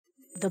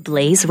The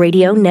Blaze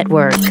Radio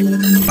Network.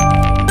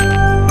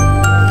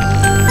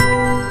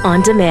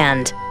 On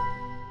demand.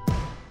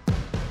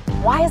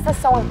 Why is this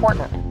so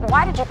important?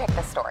 Why did you pick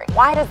this story?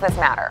 Why does this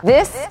matter?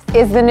 This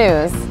is the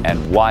news.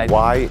 And why?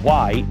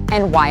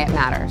 And why it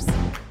matters.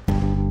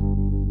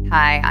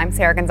 Hi, I'm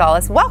Sarah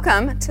Gonzalez.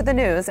 Welcome to the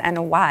news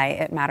and why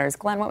it matters.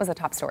 Glenn, what was the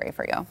top story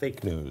for you?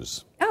 Fake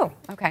news. Oh,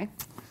 okay.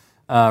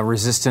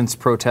 Resistance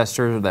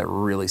protesters that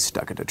really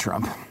stuck it to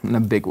Trump in a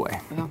big way.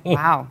 Oh,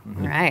 wow.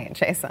 All right,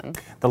 Jason.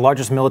 The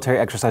largest military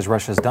exercise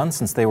Russia has done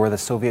since they were the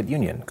Soviet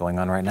Union, going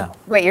on right now.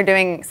 Wait, you're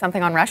doing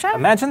something on Russia?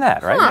 Imagine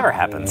that, right? Never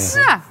happens.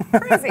 Yeah,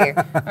 crazy.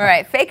 All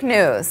right, fake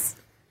news.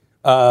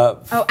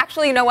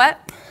 Actually, you know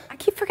what? I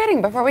keep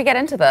forgetting before we get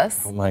into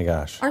this. Oh, my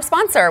gosh. Our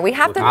sponsor. We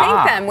have to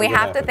thank them. We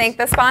have to thank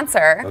the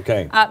sponsor.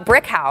 Okay.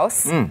 Brick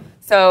House.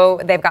 So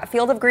they've got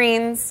Field of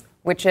Greens,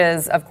 which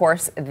is, of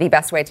course, the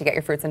best way to get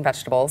your fruits and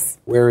vegetables.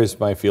 Where is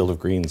my Field of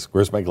Greens?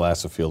 Where's my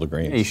glass of Field of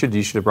Greens? Yeah,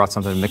 you should have brought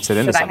something and mixed it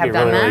into Should I something. have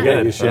done that? Really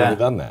good. You should have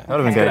done that. That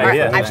would have been a good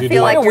idea. I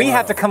feel like We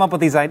have to come up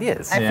with these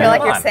ideas. I feel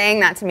like you're saying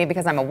that to me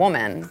because I'm a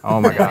woman.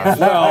 Oh, my gosh.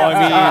 Well,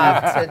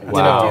 I mean,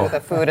 To do the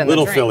food and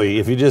little the drink. Philly,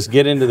 if you just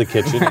get into the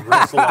kitchen and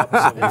wrestle up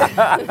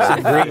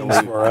some greens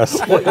for us.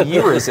 What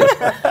year is it?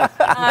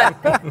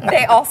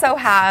 They also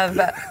have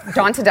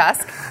Dawn to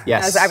Dusk.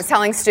 Yes. As I was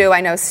telling Stu,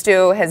 I know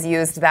Stu has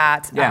used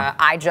that. Yeah.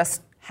 I just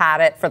had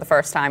it for the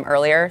first time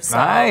earlier. So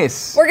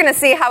Nice. We're going to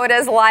see how it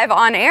is live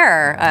on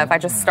air if I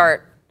just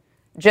start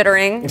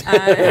jittering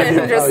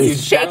and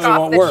just shake definitely off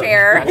won't the work.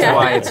 chair. That's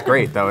why it's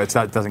great, though. It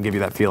doesn't give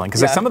you that feeling.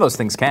 Because some of those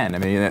things can. I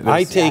mean,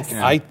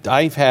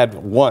 I've had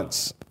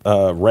once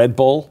Red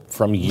Bull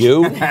from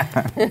you.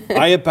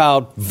 I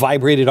about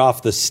vibrated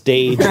off the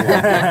stage.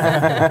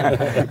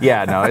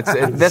 Yeah, no, that's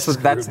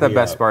the me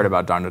best up. part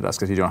about Dawn to Dusk,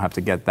 because you don't have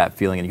to get that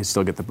feeling and you can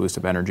still get the boost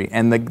of energy.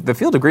 And the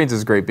Field of Greens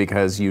is great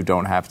because you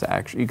don't have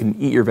to you can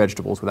eat your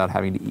vegetables without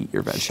having to eat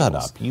your vegetables. Shut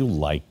up. You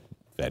like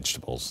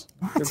vegetables.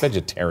 You're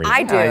vegetarian.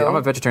 I do. I'm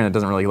a vegetarian that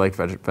doesn't really like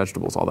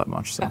vegetables all that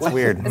much. So it's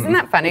weird. Isn't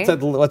that funny?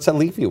 What's that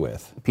leave you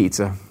with?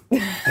 Pizza.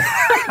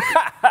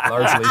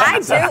 Largely. I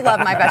do love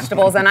my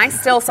vegetables, and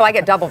so I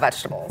get double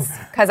vegetables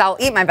because I'll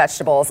eat my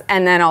vegetables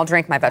and then I'll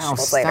drink my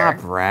vegetables later.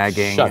 Stop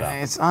bragging. Shut up.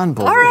 It's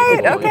unbelievable. All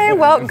right, okay,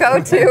 well,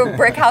 go to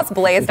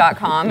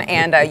brickhouseblaze.com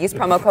and use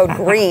promo code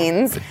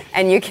GREENS,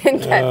 and you can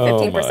get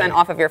 15%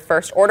 off of your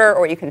first order,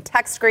 or you can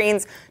text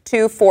GREENS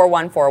to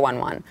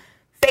 41411.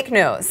 Fake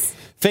news.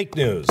 Fake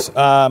news.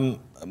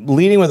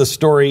 Leading with a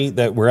story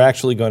that we're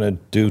actually going to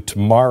do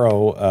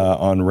tomorrow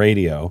on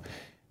radio,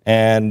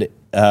 and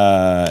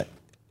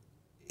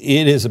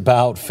it is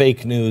about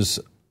fake news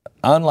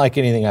unlike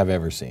anything I've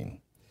ever seen.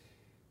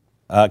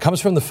 It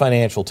comes from the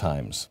Financial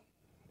Times,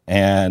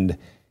 and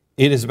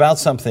it is about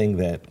something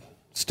that,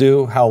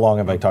 Stu, how long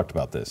have I talked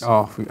about this?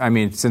 Oh, I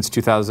mean, since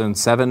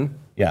 2007?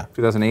 Yeah.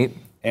 2008?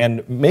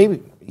 And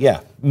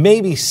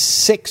maybe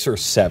 6 or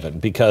 7,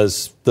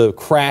 because the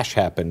crash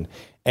happened.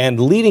 And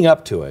leading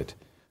up to it,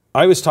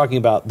 I was talking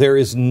about there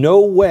is no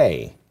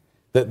way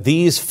that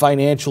these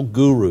financial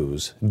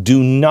gurus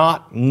do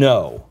not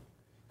know.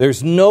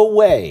 There's no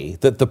way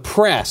that the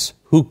press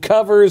who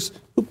covers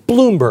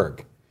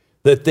Bloomberg,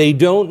 that they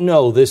don't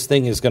know this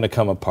thing is going to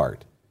come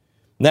apart.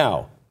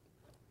 Now,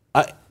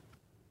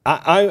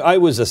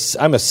 I'm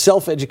a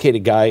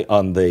self-educated guy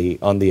on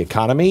the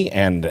economy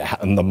and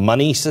the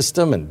money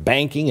system and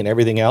banking and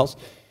everything else,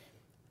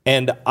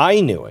 and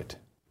I knew it.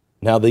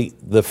 Now,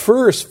 the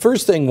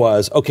first thing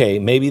was, okay,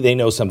 maybe they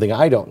know something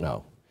I don't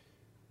know.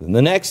 And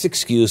the next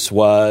excuse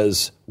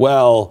was,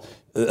 well,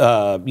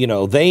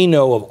 they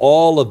know of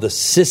all of the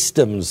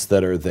systems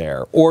that are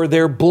there, or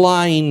they're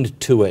blind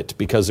to it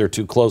because they're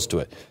too close to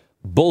it.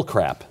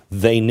 Bullcrap.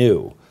 They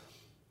knew.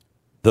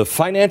 The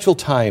Financial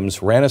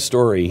Times ran a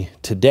story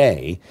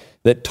today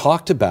that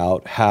talked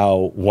about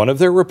how one of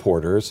their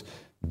reporters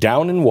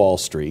down in Wall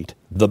Street,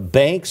 the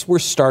banks were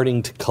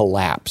starting to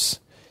collapse.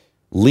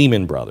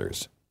 Lehman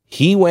Brothers.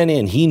 He went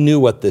in, he knew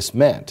what this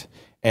meant.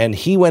 And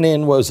he went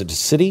in, what was it,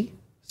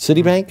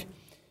 Citibank?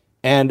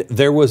 And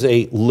there was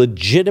a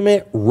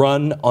legitimate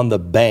run on the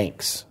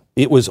banks.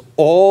 It was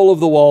all of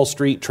the Wall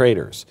Street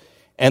traders.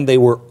 And they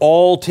were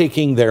all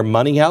taking their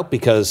money out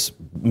because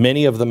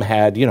many of them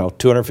had,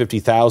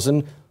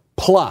 $250,000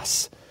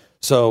 plus.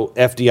 So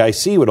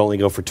FDIC would only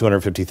go for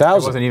 $250,000.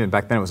 It wasn't even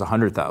back then. It was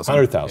 $100,000.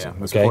 $100,000. Yeah, it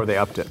was okay. before they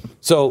upped it.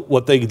 So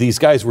what these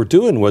guys were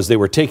doing was they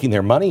were taking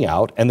their money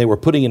out and they were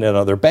putting it in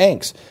other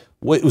banks.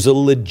 It was a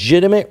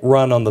legitimate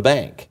run on the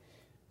bank.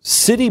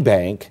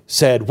 Citibank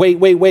said,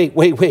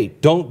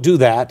 wait, don't do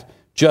that.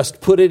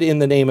 Just put it in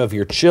the name of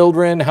your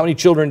children. How many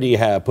children do you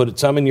have? Put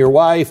some in your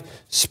wife.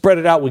 Spread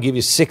it out. We'll give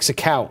you 6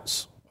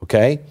 accounts.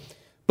 Okay?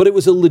 But it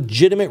was a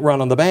legitimate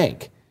run on the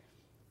bank.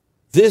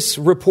 This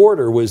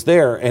reporter was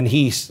there, and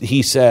he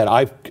said,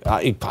 I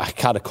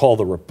got to call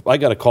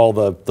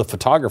the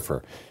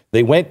photographer.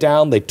 They went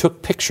down. They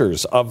took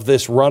pictures of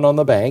this run on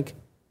the bank,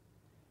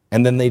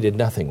 and then they did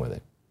nothing with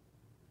it.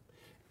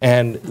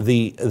 And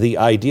the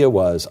idea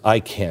was, I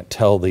can't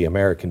tell the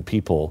American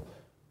people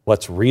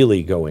what's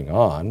really going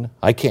on.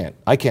 I can't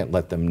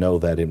let them know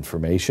that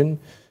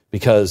information.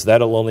 because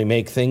that'll only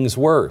make things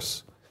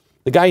worse.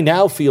 The guy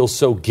now feels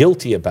so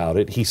guilty about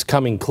it, he's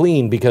coming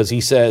clean because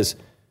he says,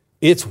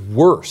 it's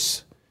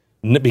worse.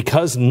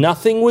 Because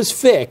nothing was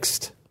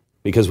fixed,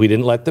 because we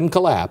didn't let them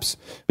collapse,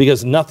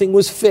 because nothing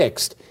was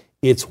fixed,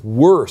 it's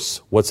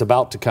worse what's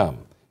about to come.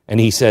 And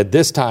he said,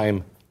 this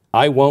time,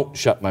 I won't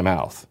shut my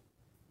mouth.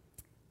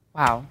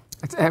 Wow.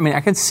 I mean,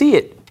 I can see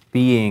it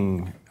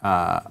being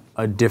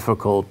a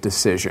difficult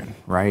decision,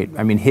 right?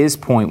 I mean, his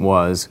point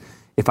was,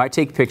 if I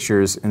take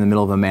pictures in the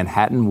middle of a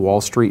Manhattan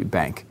Wall Street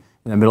bank,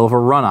 in the middle of a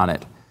run on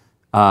it,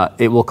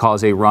 it will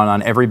cause a run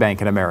on every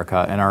bank in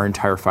America, and our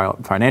entire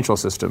financial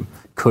system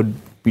could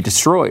be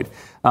destroyed.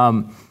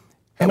 How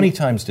many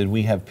times did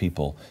we have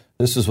people,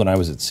 this is when I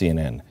was at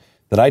CNN,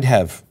 that I'd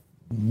have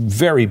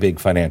very big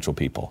financial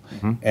people,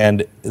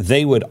 and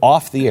they would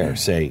off the air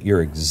say,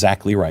 you're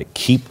exactly right,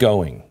 keep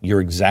going,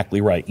 you're exactly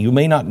right. You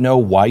may not know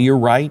why you're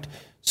right,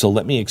 so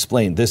let me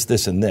explain this,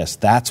 this, and this.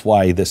 That's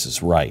why this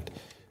is right.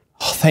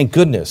 Oh, thank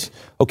goodness.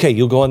 Okay,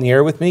 you'll go on the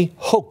air with me?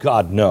 Oh,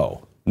 God,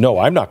 no. No,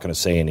 I'm not going to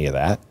say any of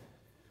that.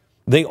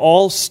 They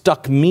all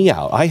stuck me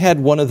out. I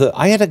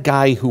had a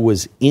guy who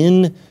was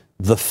with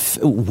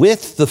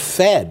the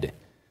Fed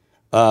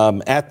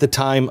at the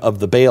time of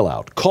the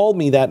bailout, called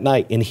me that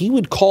night, and he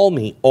would call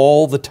me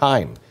all the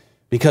time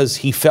because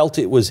he felt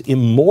it was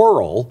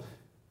immoral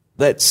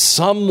that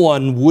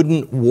someone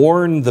wouldn't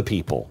warn the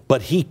people,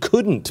 but he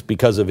couldn't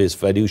because of his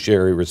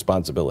fiduciary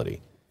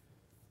responsibility.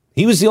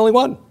 He was the only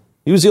one.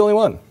 You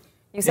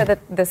said that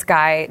this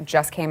guy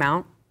just came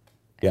out?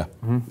 Yeah,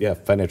 yeah,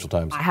 Financial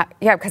Times.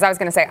 Because I was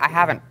going to say, I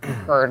haven't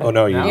heard. Oh,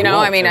 no, you know,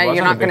 I mean,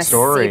 you're not going to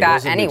see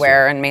that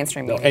anywhere in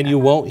mainstream media. And you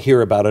won't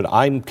hear about it,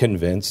 I'm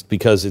convinced,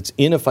 because it's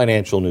in a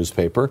financial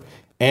newspaper,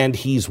 and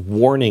he's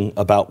warning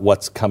about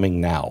what's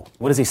coming now.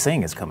 What is he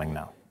saying is coming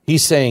now?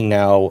 He's saying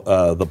now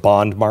the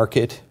bond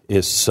market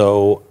is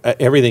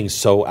everything's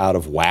so out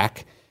of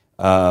whack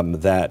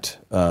that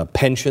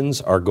pensions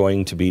are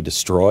going to be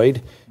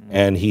destroyed.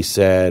 And he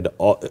said,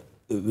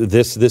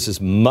 This is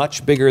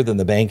much bigger than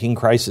the banking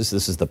crisis.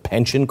 This is the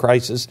pension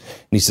crisis.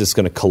 And he says it's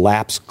going to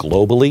collapse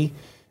globally.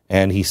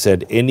 And he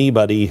said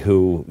anybody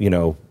who,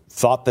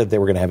 thought that they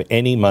were going to have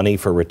any money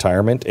for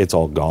retirement, it's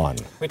all gone.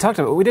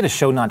 We did a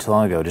show not too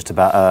long ago just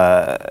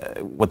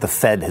about what the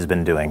Fed has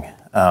been doing.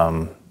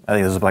 I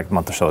think this was like a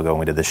month or so ago when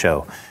we did the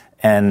show.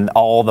 And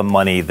all the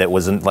money that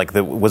was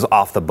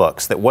off the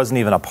books, that wasn't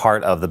even a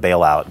part of the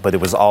bailout, but it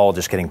was all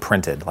just getting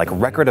printed, like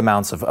record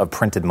amounts of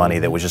printed money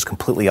that was just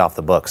completely off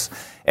the books.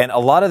 And a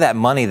lot of that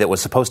money that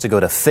was supposed to go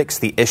to fix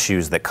the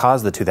issues that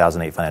caused the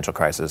 2008 financial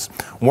crisis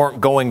weren't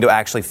going to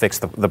actually fix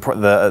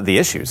the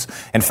issues.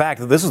 In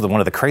fact, this was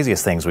one of the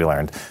craziest things we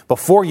learned.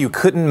 Before, you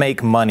couldn't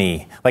make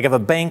money, like if a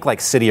bank like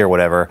Citi or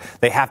whatever,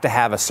 they have to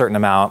have a certain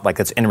amount like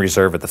that's in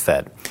reserve at the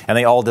Fed. And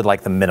they all did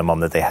like the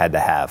minimum that they had to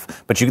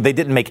have. But they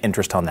didn't make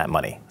interest on that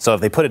money. So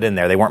if they put it in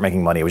there, they weren't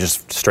making money. It was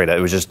just straight up.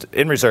 It was just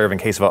in reserve in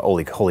case of a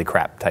holy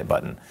crap type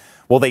button.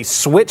 Well, they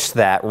switched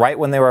that right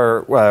when they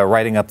were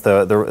writing up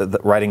the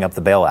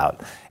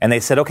bailout, and they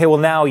said, okay, well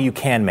now you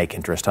can make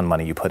interest on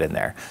money you put in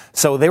there.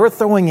 So they were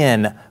throwing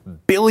in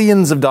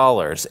billions of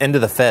dollars into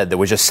the Fed that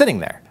was just sitting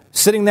there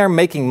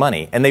making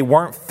money, and they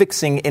weren't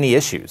fixing any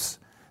issues.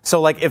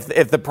 So, like,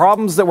 if the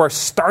problems that were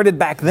started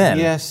back then...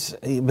 Yes,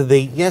 but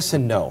yes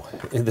and no.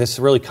 This is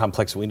really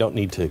complex. We don't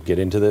need to get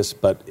into this,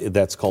 but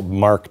that's called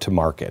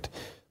mark-to-market.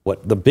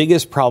 What the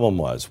biggest problem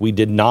was, we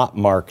did not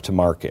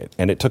mark-to-market,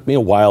 and it took me a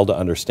while to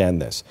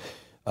understand this.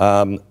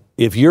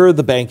 If you're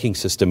the banking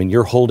system and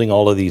you're holding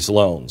all of these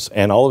loans,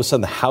 and all of a sudden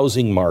the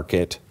housing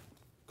market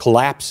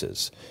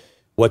collapses,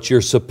 what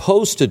you're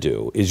supposed to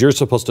do is you're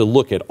supposed to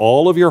look at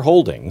all of your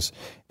holdings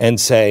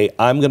and say,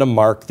 I'm going to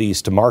mark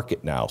these to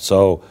market now.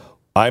 So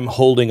I'm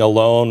holding a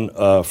loan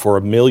for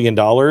 $1 million.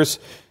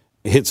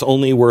 It's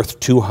only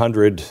worth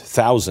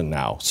 $200,000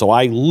 now. So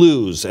I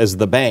lose, as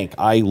the bank,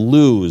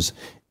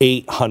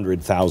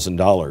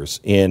 $800,000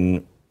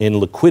 in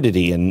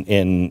liquidity,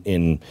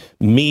 in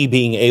me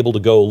being able to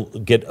go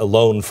get a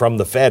loan from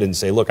the Fed and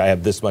say, look, I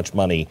have this much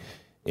money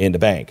in the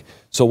bank.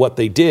 So what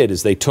they did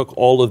is they took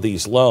all of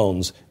these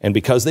loans, and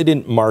because they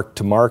didn't mark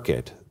to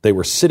market, they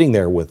were sitting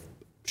there with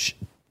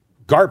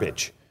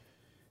garbage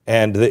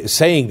and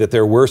saying that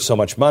there were so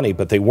much money,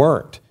 but they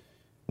weren't.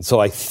 And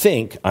so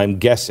I'm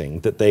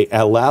guessing that they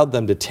allowed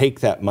them to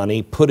take that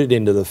money, put it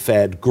into the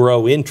Fed,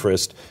 grow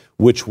interest,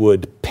 which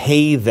would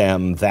pay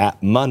them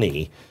that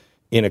money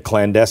in a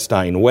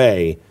clandestine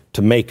way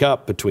to make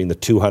up between the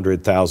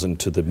 200,000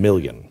 to the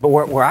million. But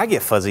where I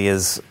get fuzzy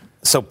is,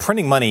 so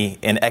printing money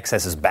in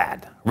excess is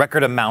bad.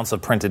 Record amounts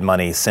of printed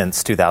money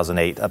since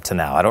 2008 up to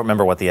now. I don't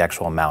remember what the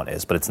actual amount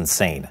is, but it's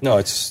insane. No,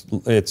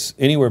 it's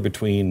anywhere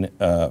between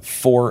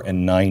 $4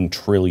 and $9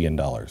 trillion.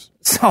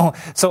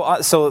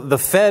 So the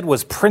Fed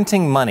was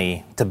printing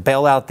money to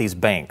bail out these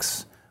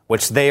banks,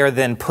 which they are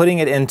then putting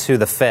it into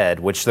the Fed,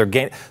 which they're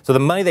gaining. So the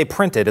money they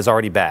printed is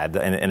already bad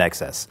in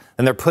excess.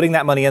 And they're putting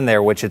that money in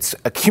there, which it's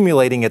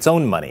accumulating its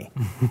own money.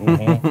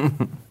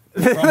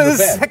 From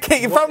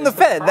the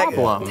Fed.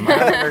 Problem.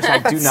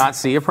 I do not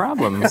see a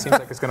problem. It seems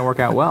like it's going to work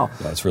out well.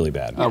 That's really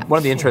bad. One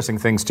of the interesting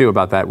things, too,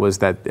 about that was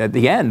that at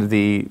the end,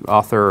 the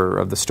author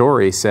of the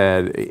story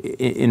said,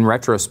 in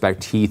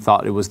retrospect, he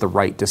thought it was the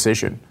right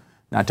decision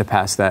not to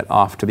pass that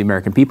off to the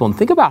American people. And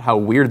think about how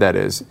weird that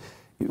is,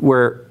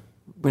 where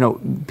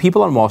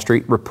people on Wall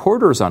Street,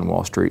 reporters on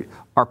Wall Street,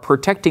 are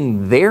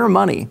protecting their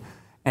money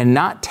and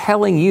not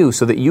telling you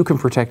so that you can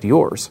protect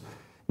yours.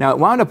 Now, it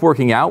wound up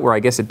working out where I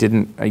guess it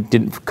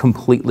didn't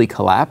completely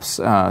collapse.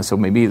 So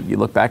maybe you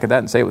look back at that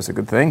and say it was a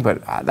good thing.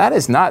 But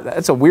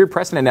that's a weird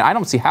precedent. And I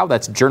don't see how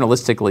that's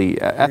journalistically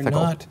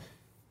ethical.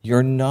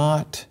 You're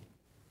not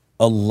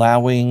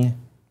allowing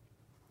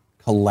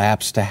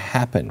collapse to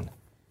happen.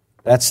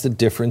 That's the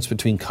difference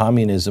between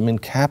communism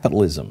and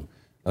capitalism,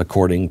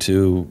 according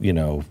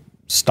to,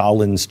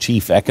 Stalin's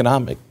chief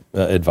economic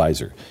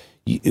advisor.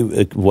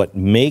 What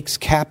makes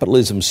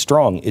capitalism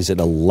strong is it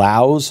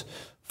allows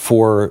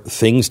for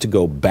things to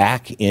go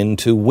back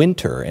into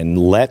winter and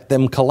let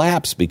them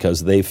collapse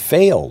because they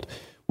failed.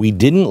 We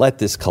didn't let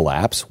this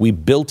collapse. We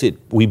built it.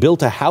 We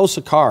built a house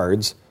of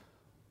cards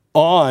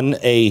on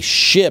a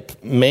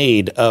ship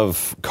made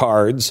of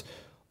cards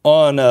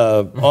on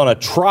a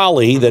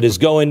trolley that is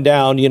going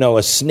down,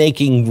 a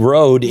snaking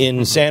road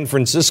in San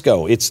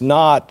Francisco. It's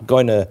not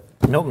going to.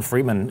 Milton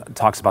Friedman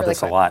talks about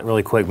this a lot,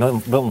 really quick.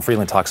 Milton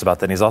Friedman talks about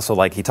that, and he's also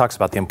he talks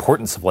about the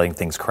importance of letting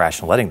things crash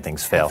and letting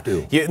things fail.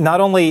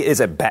 Not only is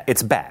it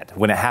it's bad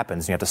when it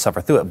happens, you have to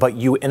suffer through it, but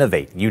you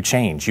innovate, you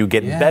change, you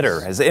get better.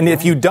 And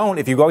if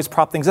you always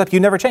prop things up, you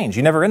never change,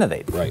 you never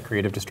innovate. Right.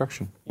 Creative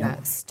destruction. Yeah.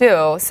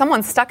 Stu,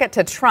 someone stuck it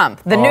to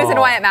Trump. The news and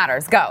why it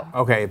matters. Go.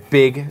 Okay,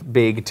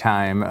 big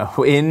time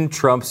in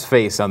Trump's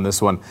face on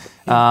this one.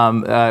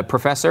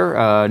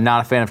 Professor,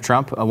 not a fan of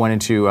Trump, went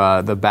into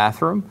the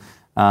bathroom.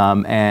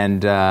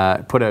 And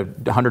put a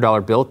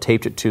 $100 bill,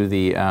 taped it to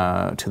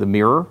the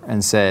mirror,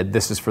 and said,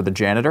 "This is for the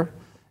janitor,"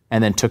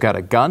 and then took out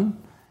a gun,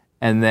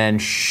 and then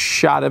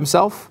shot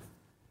himself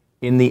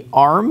in the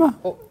arm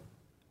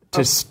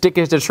to stick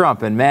it to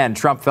Trump. And man,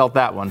 Trump felt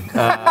that one.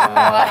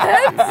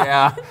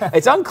 Yeah,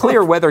 it's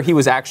unclear whether he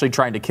was actually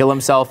trying to kill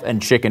himself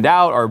and chickened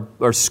out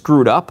or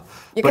screwed up.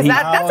 Because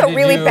that's a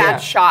really bad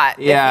shot.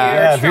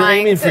 If you're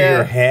aiming for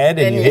your head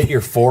and you hit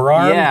your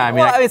forearm. Yeah, I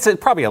mean, it's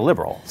probably a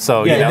liberal,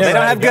 so they don't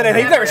have good.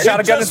 He never shot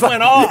a gun. Just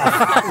went off.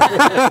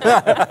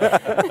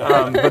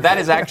 But that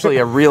is actually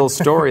a real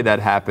story that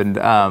happened,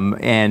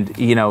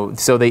 and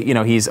so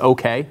he's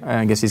okay.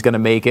 I guess he's going to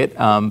make it.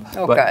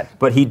 Good.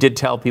 But he did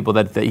tell people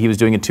that he was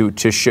doing it to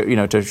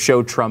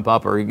show Trump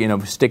up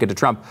or stick it to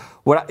Trump.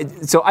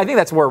 So I think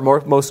that's where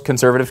most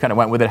conservatives kind of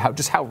went with it.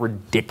 How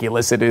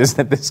ridiculous it is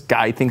that this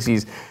guy thinks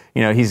he's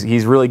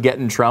really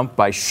getting Trump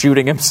by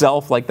shooting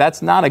himself. Like,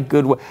 that's not a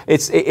good way.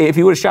 If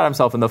he would have shot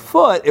himself in the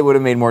foot, it would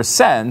have made more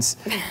sense.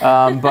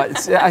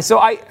 So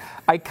I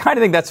kind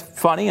of think that's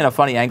funny and a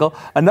funny angle.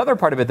 Another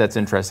part of it that's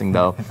interesting,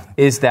 though,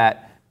 is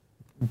that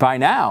by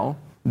now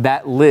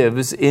that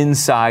lives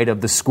inside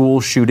of the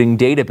school shooting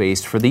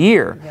database for the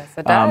year. Yes,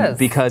 it does.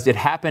 Because it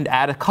happened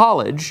at a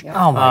college.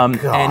 Oh, my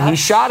gosh. And he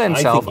shot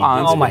himself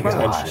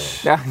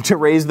to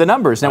raise the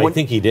numbers. Now, I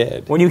think he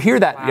did. When you hear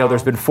that,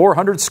 there's been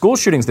 400 school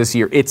shootings this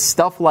year. It's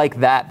stuff like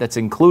that that's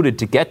included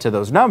to get to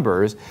those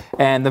numbers.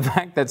 And the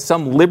fact that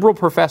some liberal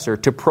professor,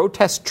 to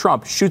protest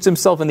Trump, shoots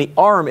himself in the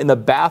arm in the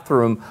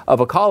bathroom of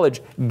a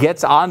college,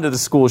 gets onto the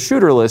school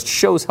shooter list,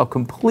 shows how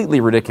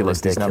completely ridiculous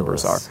these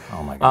numbers are.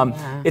 Oh, my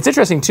God. It's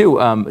interesting, too,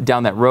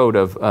 down that road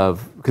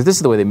of because this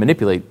is the way they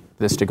manipulate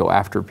this to go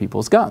after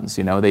people's guns.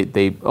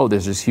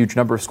 There's this huge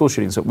number of school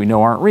shootings that we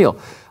know aren't real.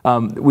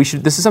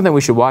 This is something we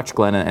should watch,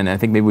 Glenn, and I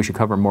think maybe we should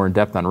cover more in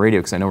depth on radio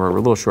because I know we're a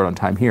little short on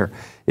time here,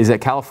 is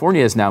that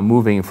California is now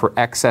moving for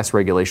excess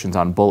regulations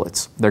on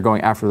bullets. They're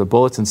going after the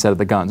bullets instead of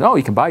the guns. Oh,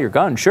 you can buy your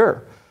gun,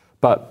 sure,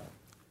 but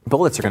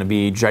bullets are going to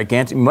be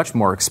gigantic, much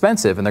more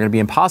expensive, and they're going to be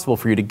impossible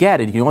for you to get,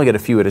 and you can only get a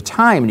few at a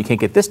time, and you can't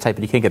get this type,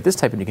 and you can't get this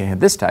type, and you can't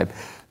get this type.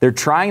 They're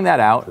trying that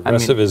out.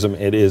 Progressivism,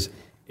 it is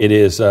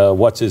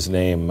what's his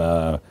name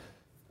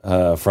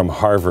from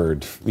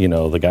Harvard,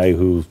 the guy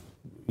who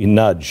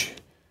Nudge.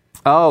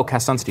 Oh,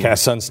 Cass-Sunstein.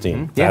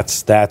 Cass-Sunstein.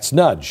 Mm-hmm. That's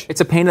Nudge.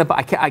 It's a pain in the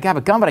butt. I have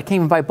a gun, but I can't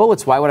even buy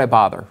bullets. Why would I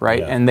bother, right?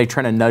 Yeah. And they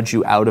try to nudge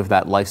you out of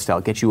that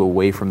lifestyle, get you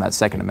away from that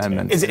Second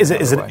Amendment. Is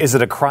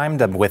it a crime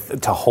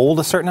to hold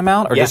a certain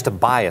amount or just to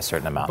buy a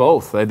certain amount?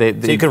 Both. So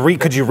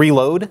could you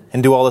reload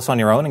and do all this on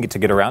your own and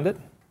get around it?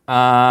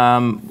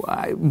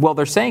 Well,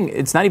 they're saying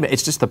it's not even.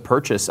 It's just the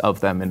purchase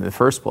of them in the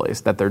first place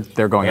that they're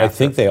going after. I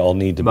think they all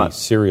need to be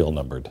serial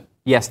numbered.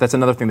 Yes, that's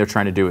another thing they're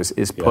trying to do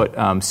is put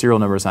serial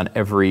numbers on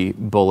every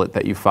bullet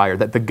that you fire.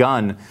 That the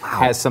gun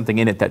has something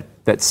in it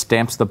that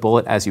stamps the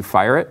bullet as you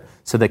fire it,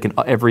 so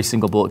every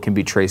single bullet can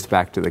be traced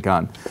back to the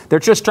gun. They're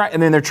just trying,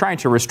 and then they're trying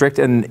to restrict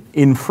and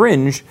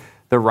infringe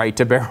the right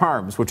to bear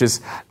arms, which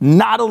is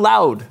not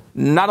allowed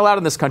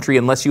in this country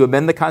unless you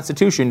amend the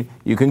Constitution.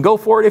 You can go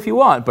for it if you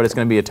want, but it's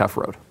going to be a tough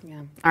road. Yeah.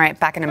 All right,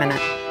 back in a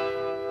minute.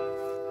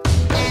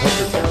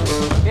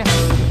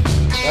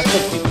 That's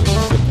what people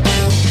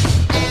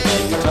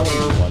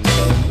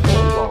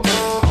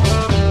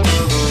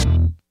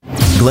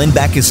Glenn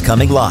Beck is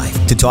coming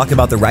live to talk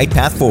about the right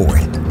path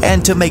forward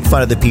and to make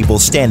fun of the people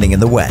standing in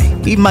the way.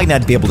 He might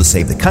not be able to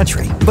save the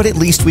country, but at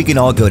least we can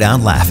all go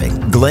down laughing.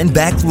 Glenn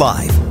Beck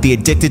Live, the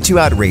Addicted to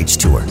Outrage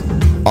Tour.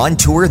 On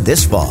tour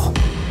this fall.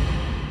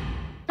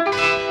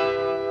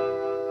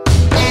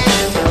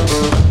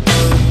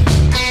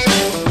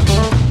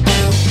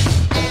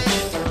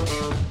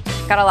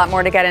 Got a lot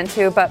more to get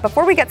into, but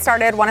before we get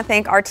started, I want to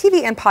thank our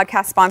TV and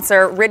podcast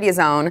sponsor,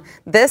 Riduzone.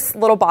 This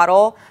little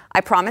bottle,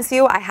 I promise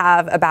you, I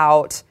have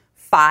about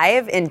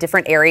 5 in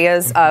different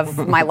areas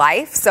of my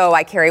life. So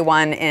I carry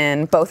one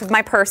in both of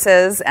my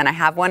purses, and I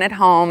have one at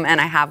home, and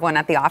I have one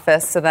at the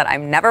office so that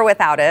I'm never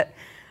without it.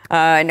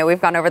 I know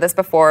we've gone over this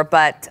before,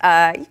 but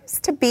it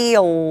used to be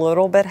a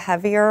little bit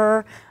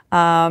heavier,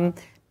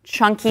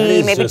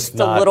 chunky, maybe just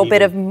a little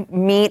bit of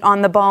meat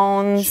on the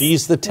bones.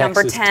 She's the Texas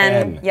number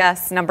 10.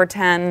 Yes, number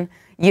 10.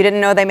 You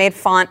didn't know they made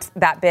font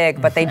that big,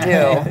 but they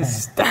do.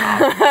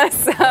 Stop.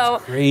 So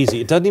that's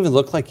crazy. It doesn't even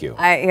look like you.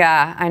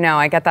 Yeah, I know.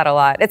 I get that a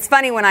lot. It's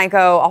funny when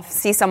I'll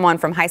see someone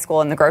from high school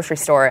in the grocery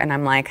store, and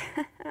I'm like,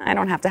 I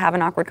don't have to have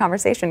an awkward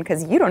conversation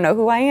because you don't know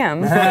who I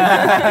am.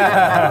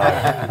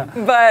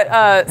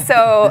 But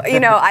so,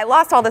 I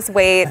lost all this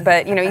weight,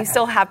 but, you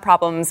still have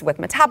problems with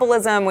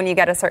metabolism when you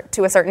get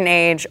to a certain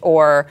age,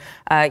 or,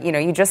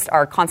 you just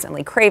are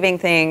constantly craving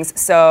things.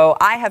 So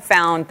I have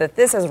found that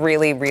this has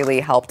really, really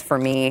helped for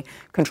me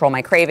control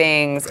my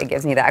cravings. It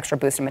gives me the extra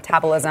boost in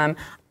metabolism.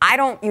 I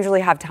don't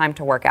usually have time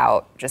to work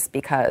out just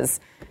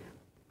because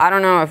I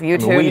don't know if you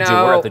two know. We do.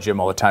 We're at the gym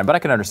all the time, but I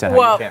can understand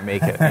how you can't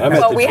make it.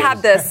 We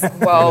have this.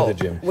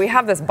 We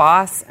have this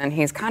boss, and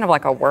he's kind of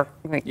like a work.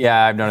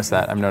 Yeah, I've noticed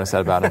that.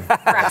 About him.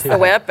 Cracks the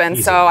whip, and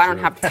so I don't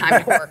have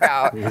time to work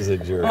out. He's a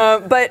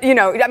jerk. But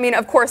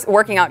of course,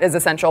 working out is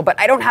essential, but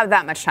I don't have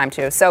that much time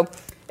to. So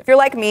if you're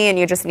like me and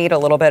you just need a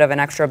little bit of an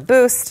extra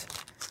boost,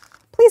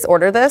 please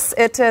order this.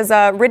 It is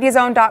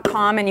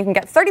riduzone.com, and you can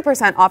get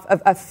 30% off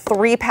of a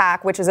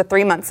 3-pack, which is a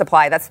 3-month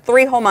supply. That's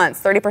 3 whole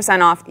months,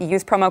 30% off.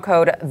 Use promo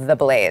code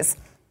TheBlaze.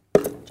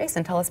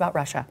 Jason, tell us about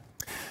Russia.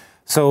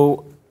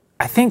 So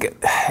I think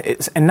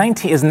in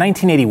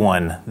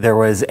 1981, there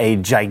was a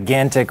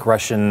gigantic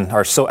Russian,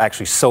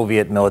 actually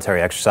Soviet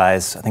military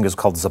exercise. I think it was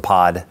called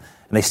Zapad, and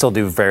they still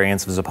do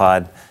variants of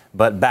Zapad.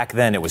 But back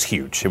then, it was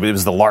huge. It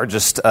was the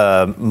largest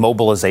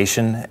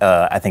mobilization,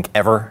 I think,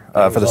 ever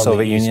for the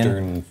Soviet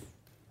Union.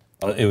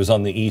 It was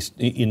on the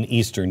in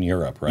Eastern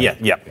Europe,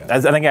 right? Yeah. I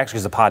think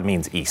actually Zapad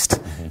means east.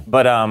 Mm-hmm.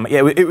 But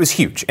it was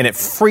huge, and it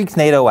freaked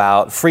NATO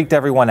out, freaked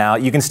everyone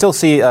out. You can still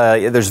see,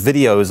 there's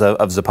videos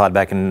of Zapad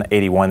back in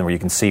 81 where you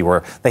can see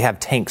where they have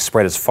tanks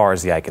spread as far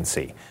as the eye can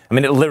see. I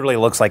mean, it literally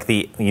looks like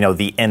the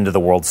end of the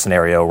world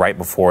scenario right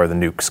before the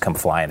nukes come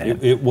flying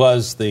in.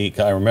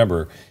 I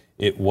remember,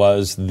 it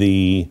was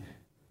the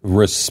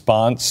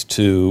response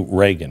to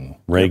Reagan.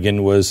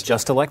 Reagan was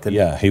just elected.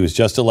 Yeah, he was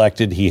just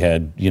elected. He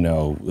had,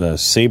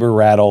 saber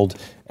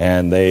rattled,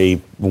 and they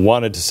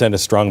wanted to send a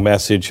strong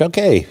message.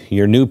 Okay,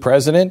 your new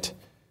president?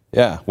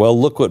 Yeah, well,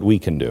 look what we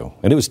can do.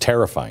 And it was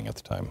terrifying at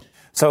the time.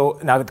 So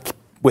now,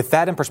 with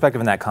that in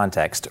perspective, in that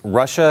context,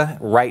 Russia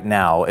right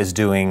now is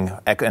doing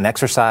an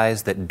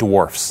exercise that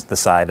dwarfs the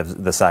size of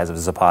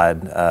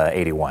Zapad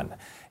 81.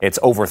 It's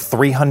over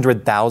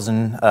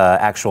 300,000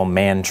 actual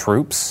manned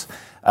troops.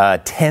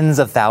 Tens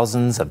of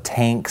thousands of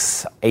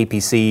tanks,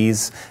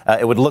 APCs.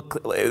 It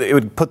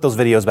would put those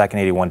videos back in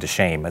 81 to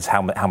shame as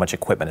how much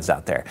equipment is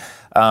out there.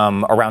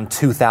 Around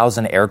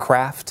 2,000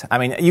 aircraft. I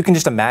mean, you can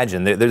just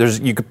imagine.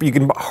 You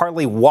can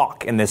hardly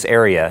walk in this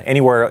area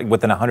anywhere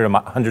within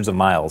hundreds of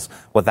miles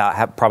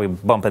without probably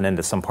bumping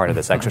into some part of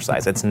this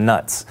exercise. It's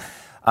nuts.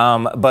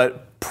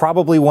 But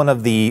probably one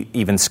of the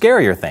even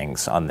scarier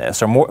things on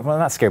this, or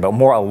not scary, but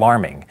more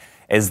alarming,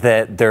 is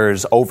that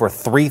there's over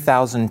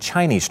 3,000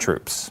 Chinese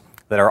troops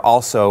that are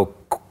also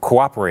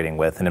cooperating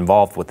with and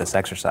involved with this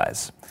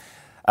exercise.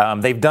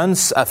 They've done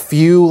a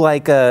few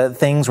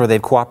things where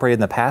they've cooperated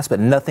in the past,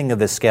 but nothing of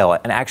this scale.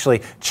 And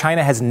actually,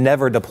 China has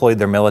never deployed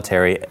their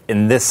military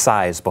in this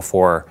size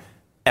before,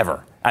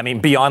 ever. I mean,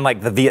 beyond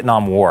the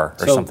Vietnam War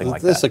or something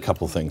like that. There's a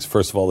couple things.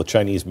 First of all, the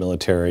Chinese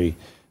military,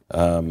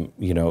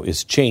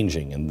 is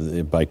changing,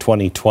 and by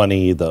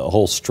 2020, the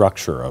whole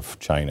structure of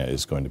China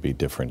is going to be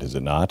different. Is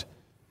it not?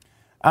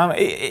 You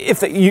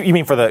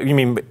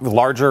mean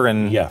larger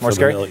and more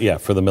scary?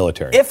 For the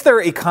military. If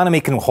their economy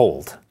can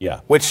hold,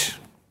 which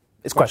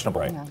is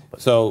questionable. Right. Yeah.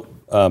 So,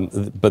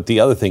 but the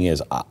other thing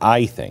is,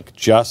 I think,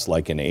 just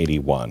like in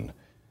 81,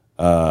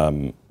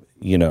 Donald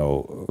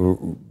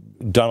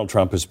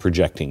Trump is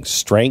projecting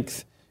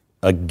strength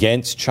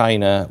against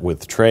China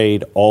with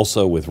trade,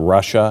 also with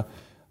Russia.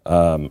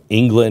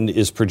 England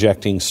is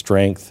projecting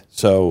strength.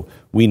 So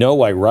we know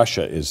why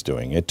Russia is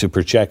doing it, to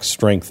project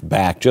strength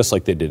back, just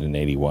like they did in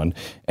 81.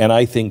 And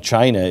I think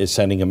China is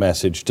sending a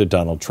message to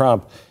Donald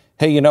Trump,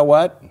 hey, you know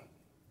what?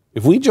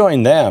 If we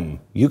join them,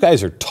 you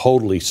guys are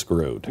totally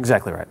screwed.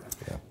 Exactly right.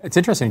 Yeah. It's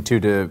interesting,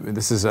 too,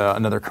 this is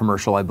another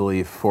commercial, I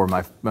believe, for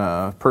my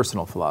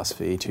personal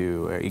philosophy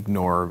to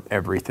ignore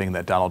everything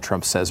that Donald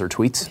Trump says or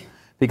tweets.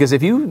 Because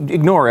if you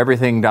ignore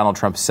everything Donald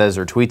Trump says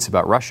or tweets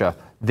about Russia,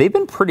 they've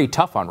been pretty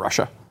tough on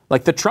Russia.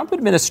 Like the Trump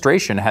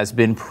administration has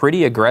been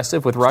pretty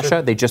aggressive with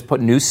Russia. They just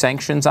put new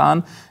sanctions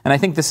on, and I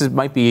think this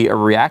might be a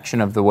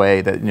reaction of the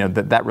way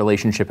that that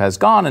relationship has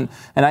gone.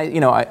 And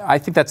I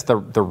think that's the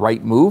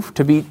right move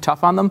to be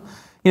tough on them.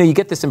 You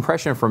get this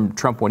impression from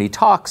Trump when he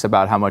talks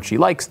about how much he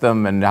likes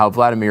them and how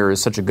Vladimir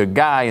is such a good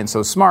guy and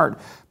so smart.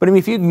 But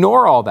if you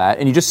ignore all that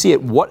and you just see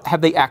it, what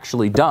have they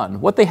actually done?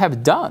 What they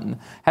have done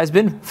has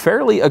been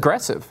fairly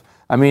aggressive.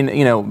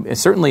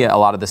 Certainly a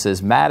lot of this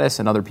is Mattis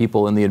and other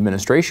people in the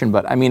administration,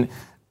 but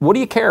what do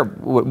you care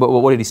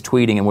what he's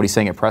tweeting and what he's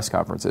saying at press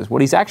conferences?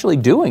 What he's actually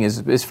doing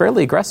is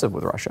fairly aggressive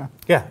with Russia.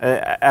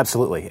 Yeah,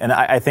 absolutely. And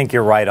I think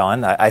you're right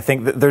on. I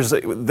think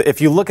that if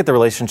you look at the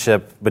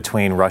relationship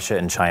between Russia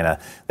and China,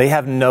 they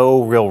have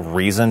no real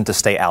reason to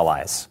stay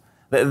allies.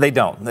 They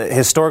don't.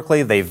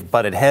 Historically, they've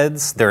butted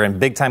heads. They're in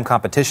big-time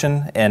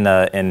competition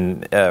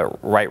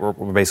right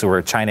basically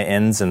where China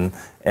ends and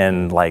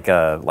like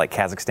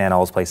Kazakhstan,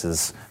 all those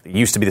places that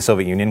used to be the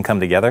Soviet Union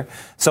come together.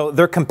 So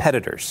they're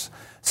competitors.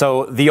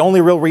 So the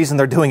only real reason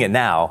they're doing it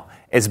now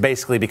is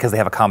basically because they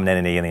have a common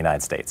enemy in the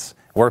United States.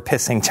 We're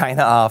pissing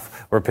China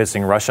off. We're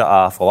pissing Russia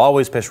off. We'll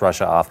always piss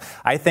Russia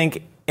off. I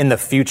think in the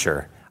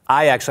future,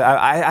 I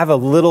have a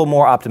little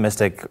more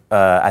optimistic,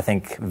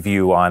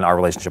 view on our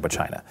relationship with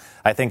China.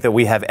 I think that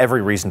we have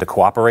every reason to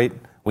cooperate.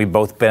 We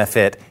both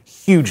benefit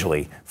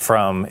hugely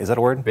from, is that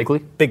a word? Bigly?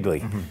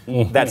 Bigly.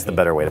 Mm-hmm. That's the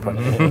better way to put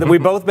it. We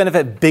both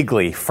benefit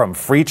bigly from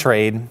free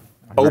trade,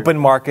 open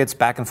markets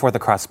back and forth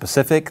across the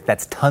Pacific.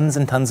 That's tons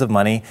and tons of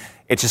money.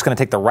 It's just going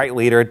to take the right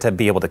leader to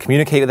be able to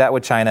communicate that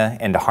with China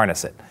and to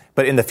harness it.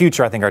 But in the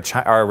future, I think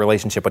our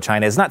relationship with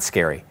China is not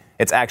scary.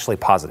 It's actually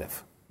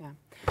positive. Yeah.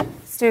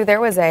 Stu, there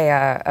was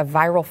a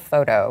viral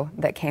photo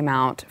that came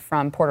out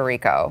from Puerto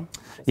Rico.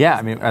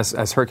 Yeah,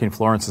 as Hurricane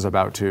Florence is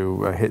about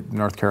to hit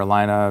North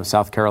Carolina,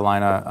 South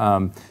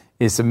Carolina,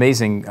 it's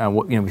amazing.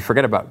 We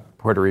forget about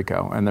Puerto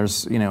Rico, and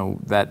there's,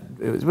 that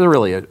it was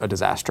really a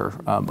disaster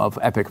of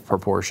epic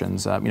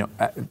proportions.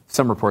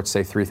 Some reports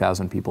say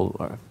 3,000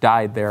 people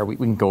died there. We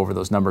can go over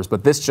those numbers,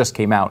 but this just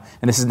came out,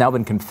 and this has now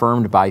been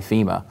confirmed by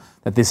FEMA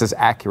that this is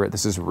accurate,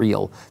 this is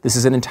real. This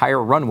is an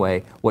entire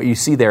runway. What you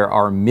see there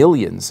are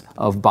millions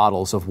of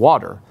bottles of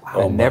water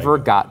that never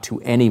got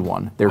to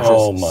anyone. They're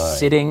just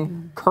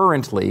sitting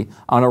currently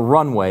on a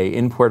runway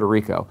in Puerto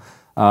Rico.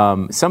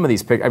 Some of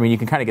these pictures, you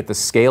can kind of get the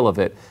scale of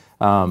it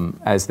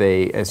as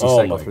you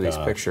cycle through these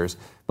pictures.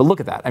 But look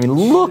at that.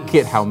 Look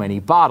at how many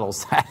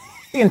bottles that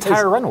the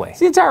entire runway.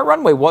 The entire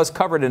runway was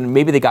covered, and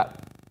maybe they got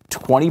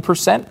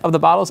 20% of the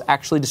bottles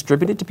actually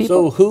distributed to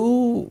people. So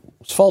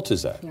whose fault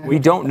is that? We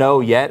don't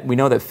know yet. We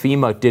know that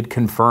FEMA did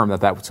confirm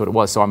that that's what it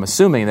was. So I'm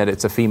assuming that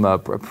it's a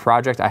FEMA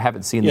project. I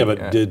haven't seen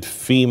but did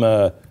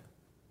FEMA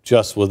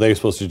were they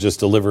supposed to just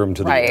deliver them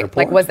to the airport?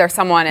 Like, was there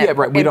someone in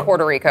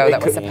Puerto Rico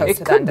that was supposed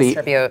to then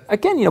distribute?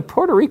 Again,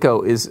 Puerto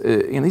Rico is,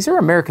 these are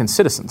American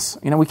citizens.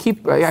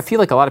 I feel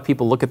like a lot of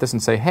people look at this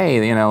and say,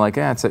 hey,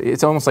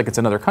 it's almost like it's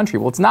another country.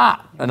 Well, it's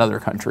not another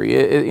country.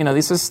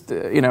 These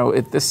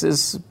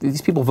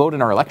people vote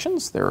in our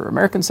elections. They're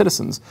American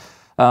citizens.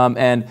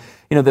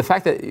 The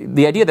fact that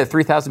the idea that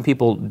 3,000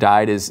 people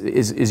died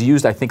is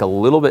used, I think, a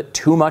little bit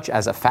too much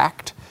as a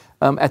fact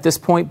at this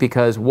point,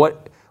 because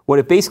what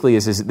it basically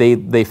is they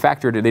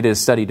did a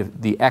study to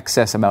the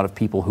excess amount of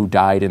people who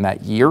died in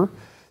that year.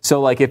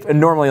 So, like, if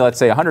normally, let's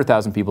say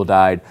 100,000 people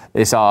died,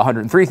 they saw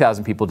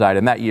 103,000 people died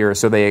in that year,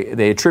 so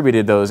they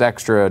attributed those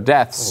extra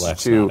deaths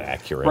that's to. Not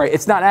accurate. Right,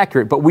 it's not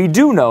accurate, but we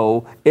do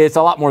know it's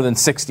a lot more than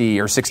 60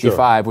 or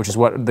 65, which is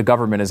what the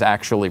government is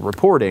actually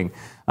reporting.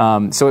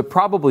 So it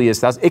probably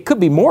is 1,000. It could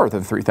be more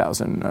than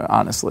 3,000,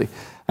 honestly.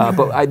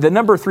 But the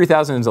number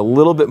 3,000 is a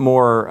little bit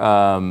more.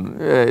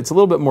 It's a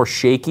little bit more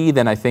shaky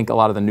than I think a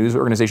lot of the news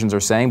organizations are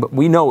saying. But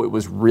we know it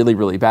was really,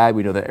 really bad.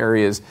 We know that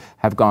areas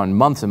have gone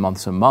months and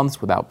months and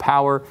months without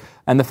power.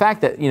 And the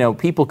fact that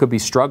people could be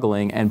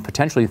struggling and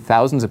potentially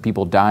thousands of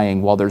people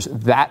dying while there's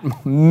that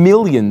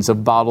millions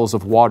of bottles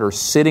of water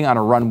sitting on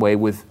a runway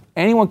with.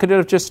 Anyone could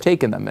have just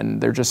taken them,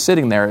 and they're just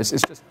sitting there. It's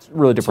just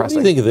really depressing. So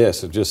what do you think of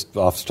this, just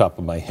off the top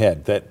of my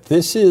head, that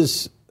this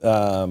is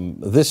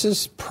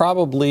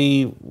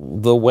probably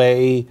the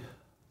way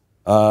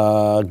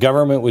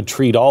government would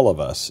treat all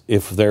of us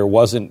if there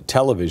wasn't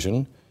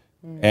television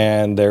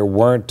and there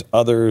weren't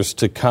others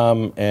to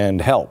come and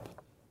help.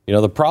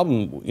 The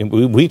problem,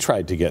 we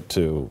tried to get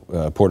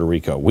to Puerto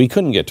Rico. We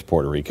couldn't get to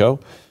Puerto Rico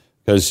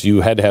because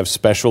you had to have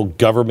special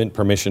government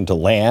permission to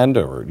land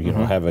or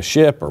have a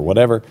ship or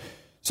whatever.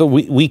 So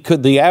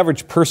the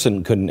average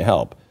person couldn't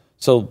help.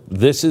 So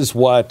this is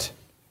what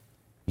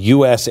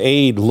U.S.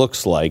 aid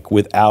looks like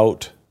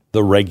without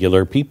the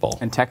regular people.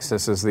 And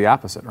Texas is the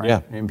opposite, right?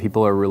 Yeah. And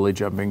people are really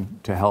jumping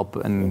to help,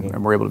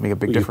 and we're able to make a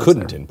big difference. You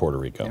couldn't there. In Puerto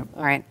Rico. Yep.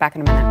 All right, back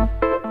in a minute.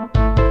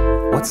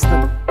 What's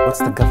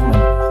the government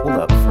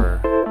holdup for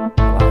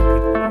allowing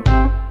people?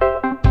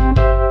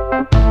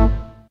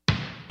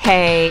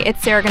 Hey,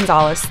 it's Sarah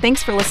Gonzalez.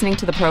 Thanks for listening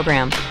to the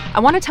program. I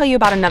want to tell you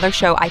about another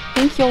show I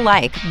think you'll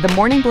like, The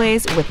Morning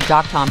Blaze with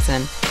Doc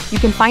Thompson. You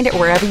can find it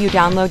wherever you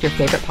download your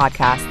favorite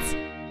podcasts.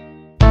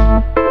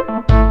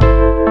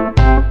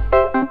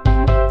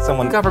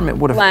 The government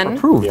would have Glenn,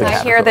 approved did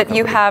I hear that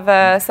you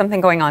have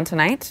something going on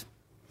tonight?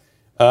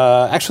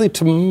 Actually,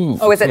 tomorrow.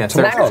 Oh, is it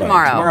tonight or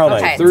tomorrow? Tomorrow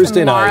night. Okay,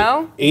 Thursday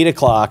tomorrow? night, 8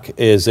 o'clock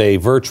is a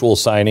virtual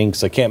signing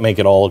because I can't make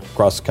it all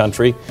across the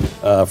country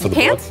for the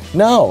can't? book.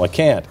 No, I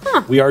can't.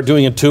 Huh. We are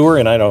doing a tour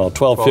in,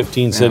 12,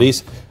 15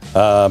 cities.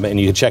 And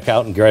you can check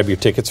out and grab your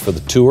tickets for the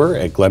tour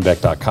at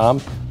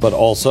glennbeck.com. But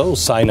also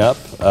sign up.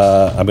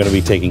 I'm going to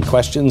be taking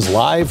questions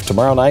live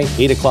tomorrow night,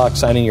 8 o'clock,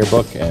 signing your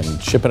book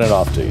and shipping it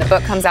off to you. The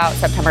book comes out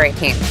September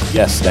 18th.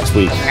 Yes, next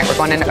week. All right, we're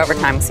going into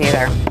overtime. See you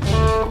there.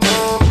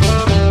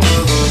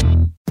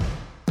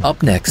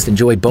 Up next,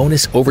 enjoy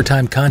bonus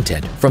overtime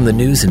content from the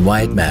news and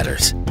why it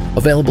matters.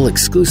 Available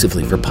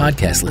exclusively for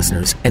podcast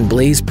listeners and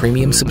Blaze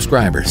Premium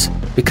subscribers.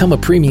 Become a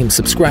premium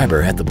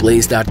subscriber at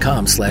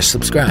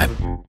theblaze.com/subscribe.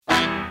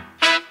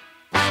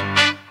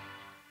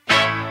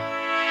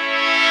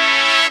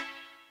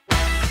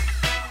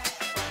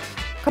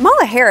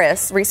 Kamala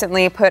Harris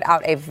recently put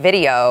out a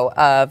video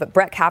of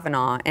Brett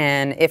Kavanaugh,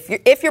 and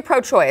if you're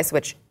pro-choice,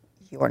 which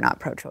you're not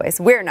pro-choice,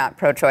 we're not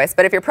pro-choice,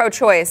 but if you're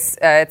pro-choice,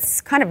 it's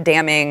kind of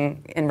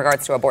damning in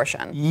regards to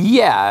abortion.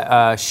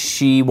 Yeah,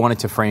 she wanted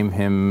to frame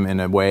him in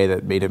a way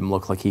that made him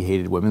look like he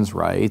hated women's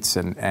rights,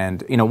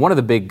 and one of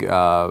the big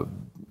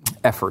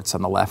efforts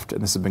on the left,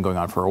 and this has been going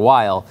on for a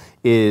while,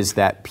 is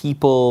that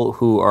people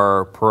who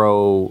are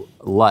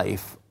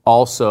pro-life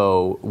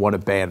also want to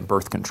ban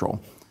birth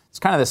control. It's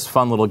kind of this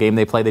fun little game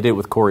they play. They did it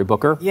with Cory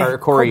Booker. Yeah,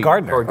 Cory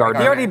Gardner.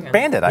 He already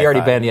banned it.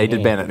 He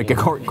did ban it.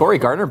 Cory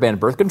Gardner banned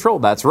birth control.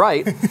 That's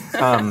right.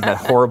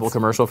 That horrible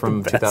commercial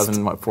from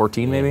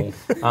 2014, maybe.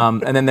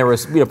 And then there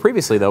was,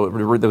 previously though,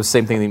 there was the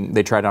same thing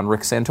they tried on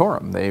Rick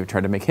Santorum. They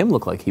tried to make him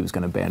look like he was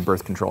going to ban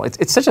birth control.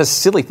 It's such a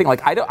silly thing.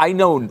 Like I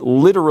know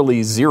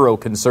literally zero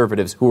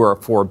conservatives who are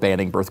for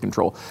banning birth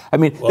control. I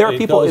mean, there are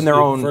people in their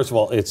own. First of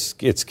all,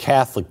 it's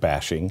Catholic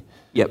bashing.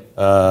 Yep.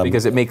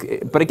 Because it makes,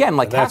 but again,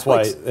 like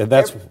Catholics,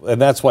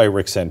 that's why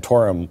Rick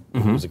Santorum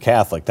was a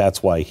Catholic.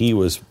 That's why he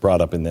was brought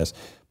up in this.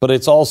 But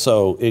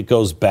it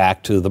goes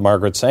back to the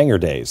Margaret Sanger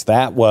days.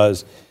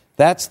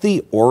 That's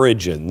the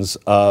origins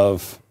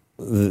of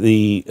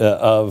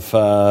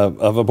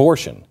of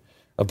abortion.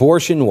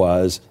 Abortion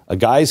was a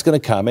guy's going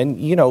to come and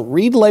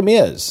read Les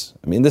Mis.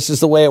 I mean, this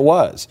is the way it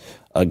was.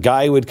 A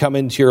guy would come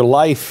into your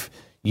life.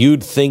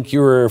 You'd think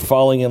you were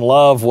falling in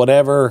love,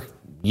 whatever.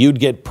 You'd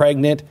get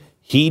pregnant.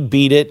 He'd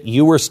beat it.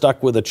 You were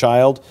stuck with a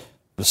child.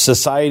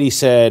 Society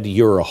said,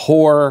 you're a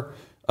whore.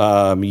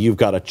 You've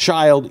got a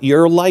child.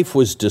 Your life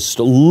was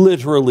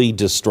literally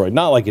destroyed.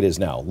 Not like it is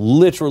now.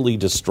 Literally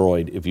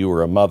destroyed if you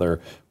were a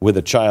mother with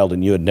a child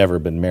and you had never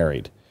been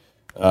married.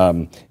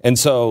 And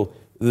so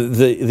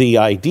the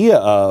idea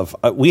of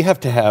we have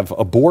to have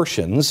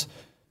abortions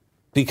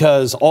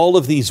because all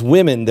of these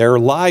women, their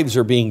lives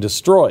are being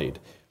destroyed.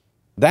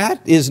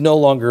 That is no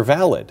longer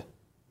valid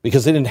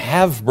because they didn't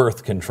have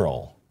birth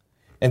control.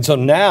 And so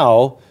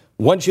now,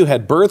 once you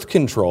had birth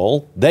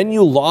control, then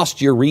you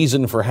lost your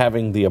reason for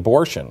having the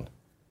abortion.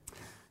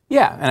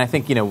 Yeah, and I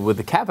think, with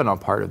the Kavanaugh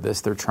part of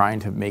this, they're trying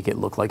to make it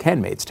look like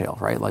Handmaid's Tale,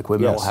 right? Like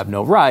women will have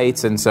no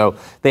rights, and so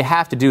they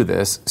have to do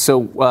this. So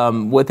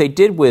what they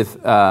did with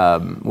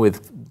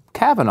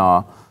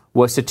Kavanaugh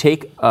was to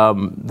take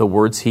the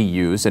words he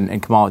used,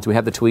 and Kamala, we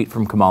have the tweet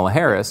from Kamala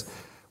Harris,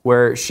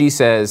 where she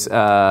says,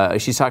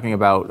 she's talking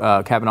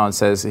about Kavanaugh and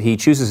says he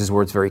chooses his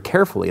words very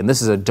carefully. And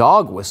this is a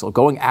dog whistle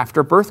going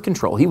after birth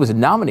control. He was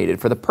nominated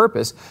for the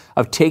purpose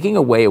of taking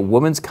away a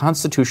woman's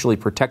constitutionally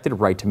protected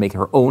right to make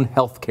her own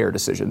health care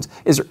decisions.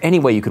 Is there any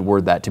way you could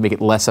word that to make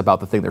it less about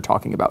the thing they're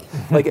talking about?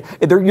 Like,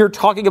 you're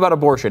talking about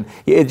abortion.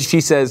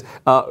 She says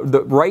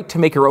the right to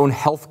make her own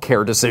health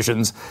care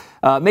decisions.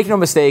 Make no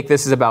mistake,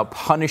 this is about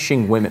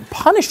punishing women.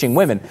 Punishing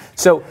women.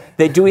 So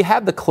do we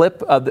have the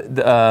clip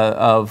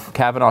of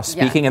Kavanaugh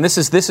speaking? Yeah. And this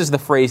is the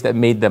phrase that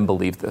made them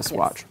believe this. Yes.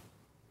 Watch.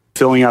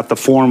 Filling out the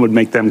form would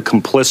make them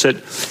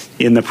complicit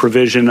in the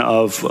provision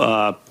of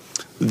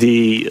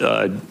the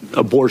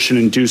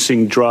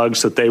abortion-inducing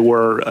drugs that they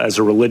were, as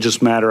a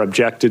religious matter,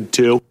 objected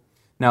to.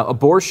 Now,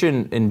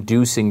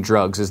 abortion-inducing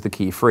drugs is the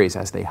key phrase,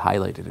 as they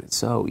highlighted it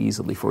so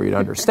easily for you to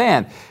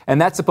understand. And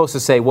that's supposed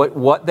to say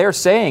what they're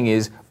saying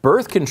is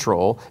birth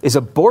control is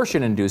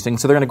abortion-inducing,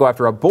 so they're going to go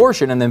after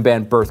abortion and then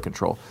ban birth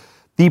control.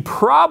 The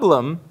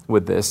problem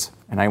with this,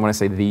 and I want to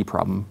say the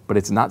problem, but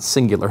it's not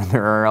singular.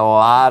 There are a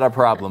lot of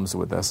problems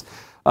with this.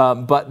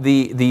 But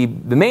the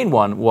main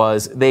one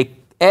was they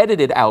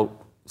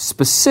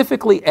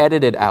specifically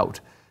edited out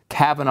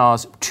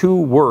Kavanaugh's two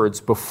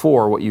words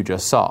before what you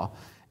just saw.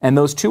 And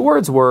those two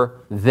words were,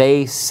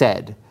 they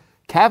said.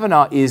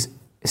 Kavanaugh is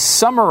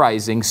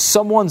summarizing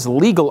someone's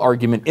legal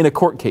argument in a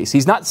court case.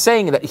 He's not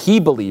saying that he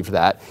believed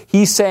that.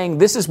 He's saying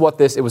this is what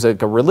it was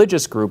like a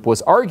religious group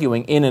was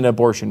arguing in an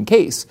abortion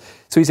case.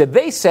 So he said,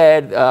 they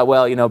said,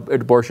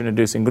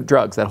 abortion-inducing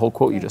drugs, that whole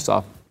quote you just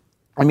saw.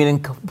 I mean,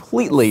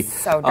 completely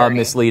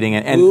misleading.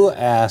 And who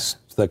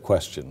asked the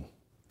question?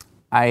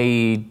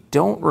 I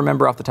don't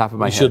remember off the top of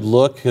my head. You should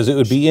look, because it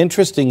would be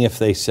interesting if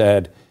they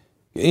said,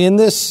 in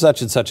this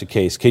such and such a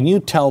case, can you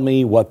tell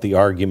me what the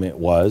argument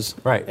was?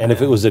 Right. And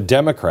if it was a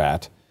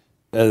Democrat,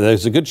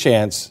 there's a good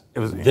chance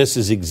this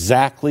is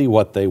exactly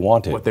what they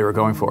wanted. What they were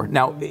going for.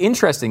 Now,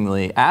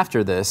 interestingly,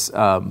 after this,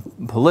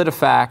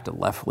 PolitiFact, a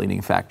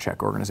left-leaning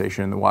fact-check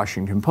organization in the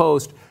Washington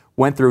Post,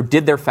 went through,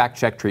 did their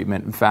fact-check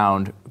treatment, and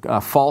found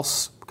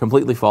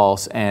completely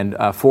false, and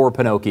 4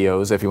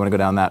 Pinocchios, if you want to go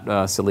down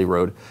that silly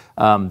road.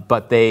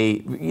 But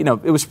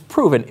it was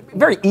proven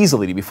very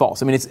easily to be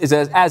false. I mean, it's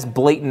as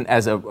blatant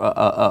as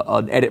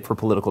an edit for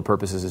political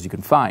purposes as you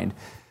can find.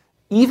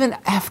 Even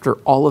after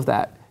all of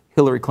that,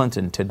 Hillary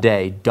Clinton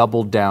today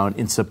doubled down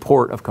in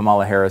support of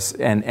Kamala Harris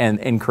and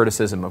in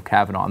criticism of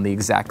Kavanaugh on the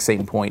exact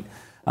same point.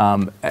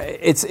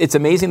 It's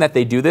amazing that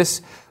they do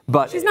this,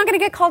 but she's not going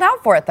to get called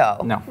out for it,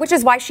 though. No, which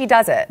is why she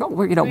does it.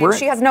 No,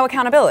 she has no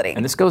accountability.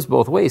 And this goes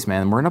both ways,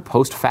 man. We're in a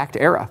post-fact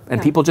era,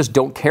 and people just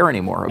don't care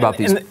anymore about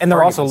these. And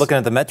they're also looking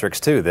at the metrics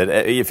too. That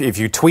if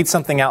you tweet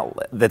something out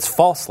that's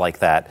false like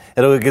that,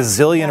 it'll get a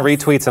gazillion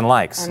retweets and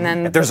likes. And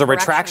then if there's a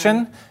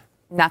retraction.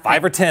 Nothing.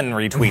 5 or 10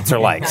 retweets or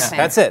likes.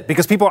 That's it.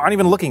 Because people aren't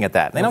even looking at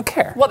that. They don't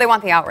care. Well, they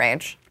want the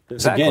outrage.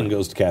 This again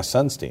goes to Cass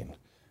Sunstein.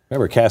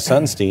 Remember, Cass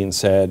Sunstein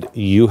said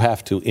you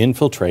have to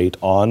infiltrate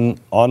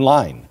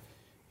online.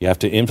 You have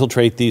to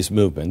infiltrate these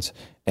movements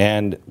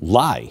and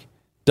lie.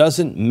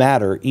 Doesn't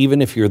matter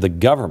even if you're the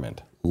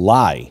government.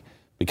 Lie.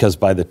 Because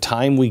by the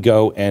time we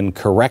go and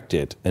correct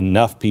it,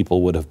 enough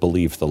people would have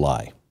believed the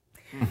lie.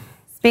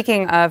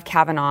 Speaking of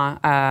Kavanaugh,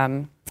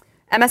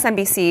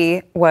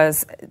 MSNBC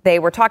they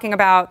were talking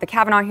about the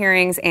Kavanaugh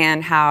hearings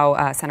and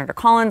how Senator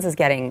Collins is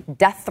getting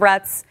death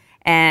threats,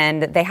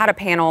 and they had a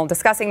panel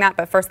discussing that,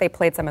 but first they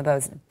played some of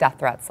those death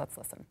threats. Let's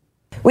listen.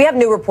 We have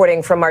new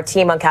reporting from our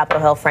team on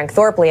Capitol Hill, Frank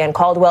Thorpe, Leanne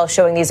Caldwell,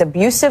 showing these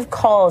abusive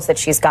calls that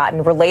she's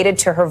gotten related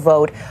to her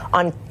vote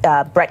on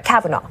Brett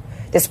Kavanaugh,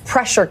 this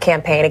pressure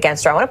campaign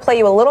against her. I want to play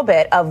you a little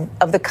bit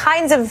of the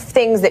kinds of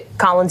things that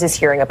Collins is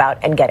hearing about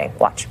and getting.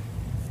 Watch.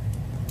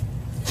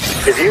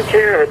 If you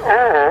care at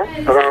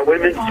all about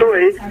women's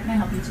choice,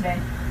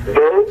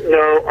 vote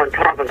no on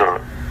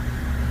Kavanaugh.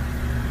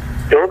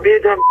 Don't be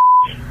a dumb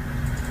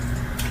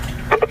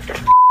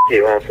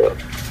you also.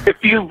 If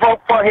you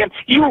vote for him,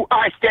 you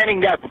are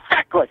standing there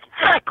feckless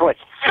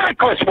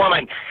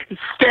woman,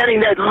 standing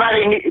there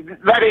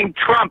letting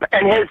Trump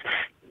and his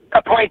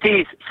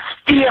appointees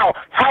steal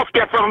health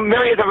care from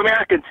millions of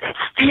Americans,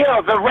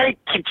 steal the right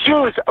to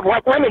choose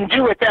what women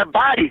do with their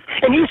bodies.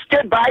 And you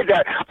stood by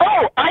there.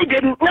 Oh, I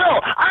didn't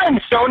know. I'm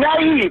so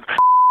naive.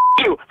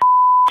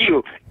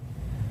 You.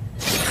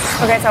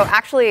 Okay, so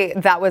actually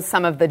that was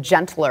some of the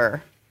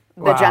gentler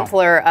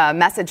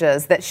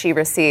messages that she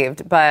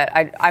received. But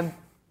I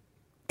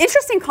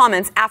interesting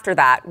comments after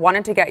that.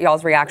 Wanted to get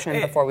y'all's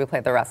reaction before we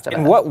played the rest of it.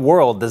 In what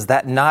world does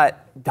that not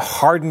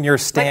harden your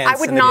stance? I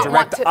would in not the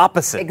direct want to,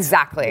 opposite.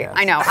 Exactly. Yes.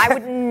 I know. I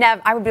would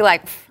never. I would be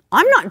like,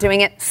 I'm not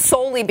doing it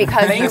solely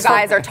because you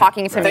guys are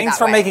talking to me. Thanks that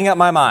for way. making up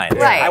my mind.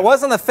 Right. I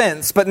was on the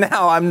fence, but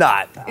now I'm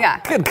not. Yeah.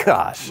 Good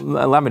gosh.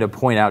 Allow me to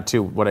point out,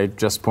 too, what I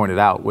just pointed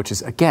out, which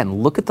is, again,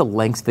 look at the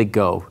lengths they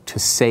go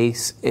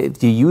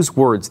to use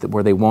words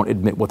where they won't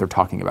admit what they're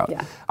talking about.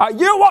 Yeah.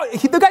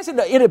 The guy's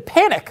in a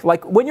panic.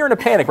 Like, when you're in a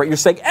panic, right, you're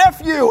saying,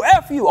 F you,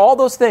 all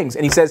those things.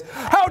 And he says,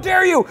 how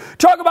dare you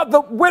talk about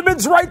the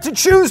women's right to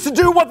choose to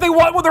do what they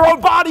want with their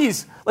own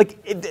bodies.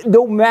 Like,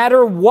 no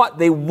matter what,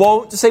 they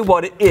won't say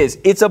what it is.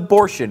 It's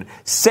abortion.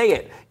 Say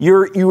it.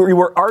 You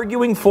were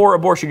arguing for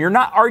abortion. You're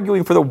not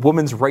arguing for the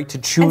woman's right to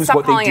choose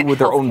what they do with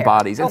their own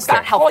bodies. It's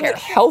not calling it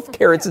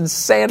healthcare. It's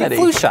insanity.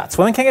 Get flu shots.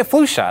 Women can't get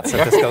flu shots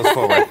if this goes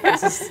forward.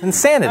 This is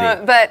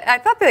insanity. But I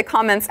thought the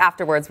comments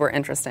afterwards were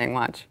interesting.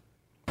 Watch.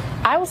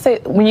 I will say,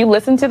 when you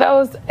listen to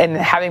those, and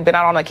having been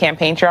out on the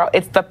campaign trail,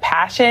 it's the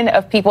passion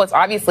of people. It's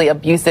obviously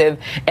abusive,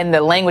 and the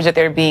language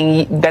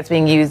that's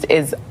being used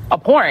is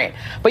abhorrent.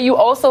 But you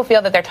also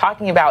feel that they're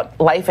talking about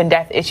life and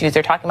death issues.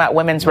 They're talking about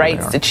women's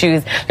rights to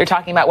choose. They're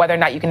talking about whether or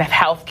not you can have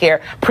health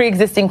care,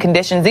 pre-existing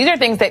conditions. These are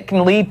things that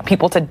can lead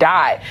people to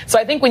die. So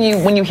I think when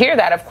you hear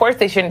that, of course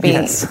they shouldn't be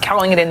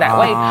calling it in that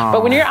way.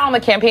 But when you're out on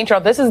the campaign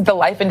trail, this is the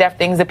life and death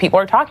things that people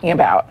are talking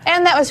about.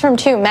 And that was from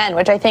 2 men,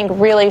 which I think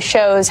really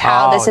shows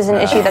how this is an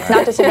issue that's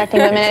not just affecting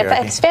women, it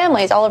affects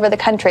families all over the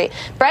country.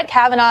 Brett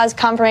Kavanaugh's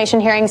confirmation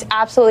hearings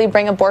absolutely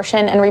bring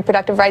abortion and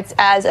reproductive rights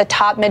as a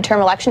top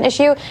midterm election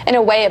issue in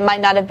a way it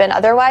might not have been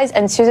otherwise.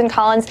 And Susan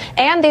Collins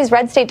and these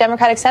red state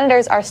Democratic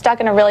senators are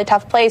stuck in a really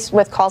tough place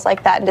with calls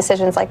like that and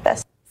decisions like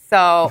this.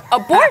 So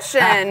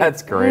abortion,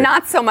 that's great.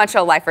 Not so much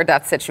a life or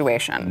death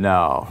situation.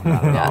 No,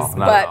 not at all.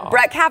 But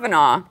Brett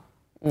Kavanaugh,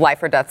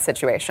 life or death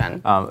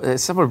situation.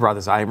 Someone brought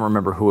this. I don't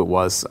remember who it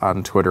was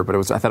on Twitter, but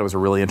I thought it was a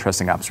really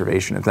interesting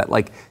observation. Is that,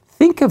 like,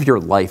 think of your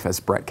life as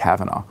Brett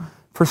Kavanaugh.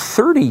 For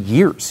 30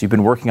 years, you've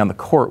been working on the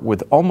court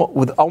with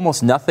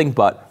almost nothing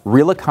but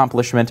real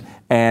accomplishment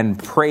and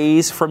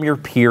praise from your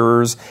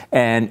peers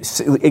and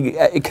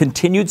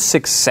continued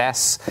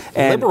success.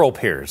 And liberal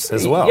peers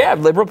as well. Yeah,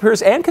 liberal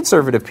peers and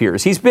conservative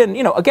peers. He's been,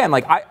 again,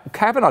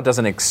 Kavanaugh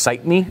doesn't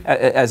excite me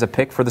as a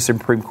pick for the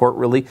Supreme Court,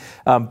 really.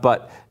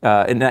 But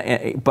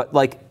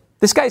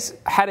This guy's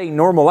had a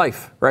normal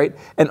life, right?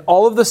 And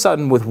all of a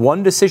sudden, with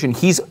one decision,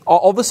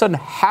 all of a sudden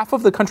half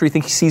of the country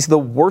thinks he's the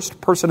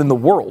worst person in the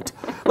world.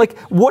 Like,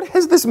 what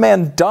has this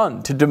man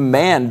done to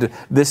demand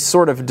this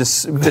sort of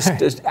just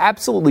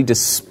absolutely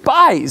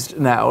despised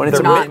now? And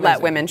it's not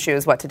let women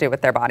choose what to do with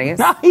their bodies.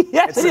 I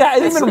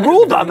even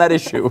ruled on that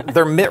issue.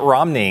 They're Mitt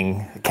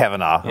Romneying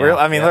Kavanaugh. Yeah,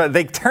 I mean,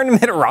 they turned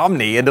Mitt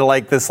Romney into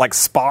like this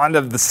spawn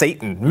of the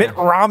Satan. Mitt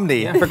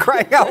Romney, for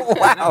crying out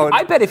loud.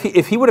 I bet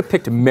if he would have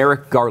picked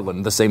Merrick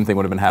Garland, the same thing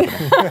would have been happening.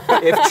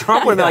 If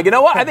Trump would have been like, you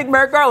know what, I think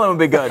Merrick Garland would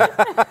be good.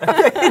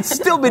 It'd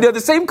still be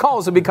the same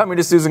calls would be coming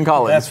to Susan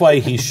Collins. That's why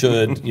he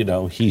should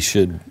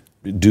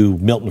do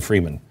Milton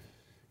Freeman.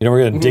 We're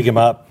going to dig him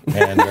up,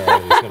 and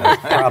he's going to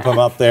prop him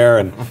up there,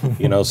 and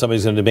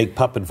somebody's going to make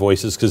puppet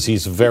voices because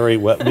he's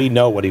we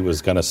know what he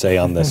was going to say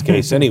on this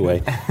case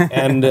anyway,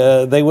 and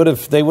they would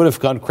have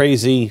gone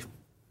crazy.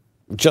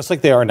 Just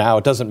like they are now,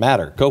 it doesn't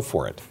matter. Go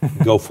for it.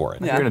 Go for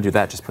it. If you're going to do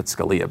that, just put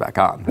Scalia back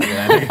on.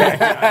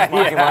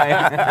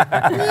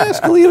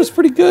 Scalia was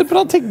pretty good, but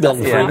I'll take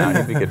Milton Freeman.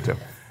 Yeah, he'd be good too.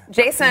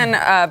 Jason,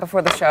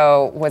 before the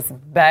show, was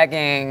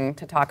begging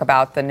to talk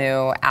about the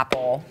new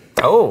Apple.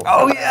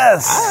 Oh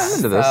yes. I'm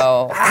into this.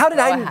 So, how did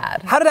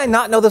I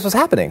not know this was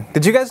happening?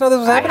 Did you guys know this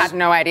was happening? I had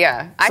no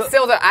idea.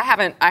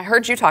 I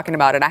heard you talking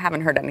about it. I haven't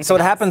heard anything. So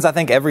it happens, I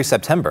think, every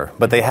September.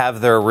 But they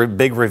have their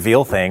big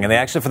reveal thing, and they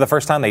actually, for the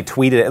first time, they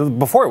tweeted it.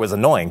 Before it was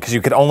annoying because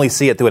you could only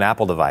see it through an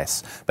Apple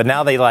device. But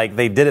now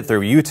they did it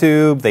through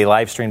YouTube. They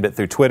live streamed it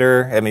through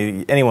Twitter. I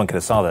mean, anyone could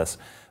have saw this.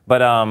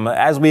 But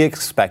as we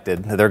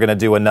expected, they're going to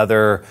do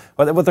another,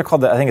 what they're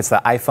called, I think it's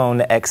the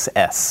iPhone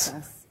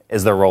XS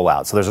is their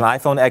rollout. So there's an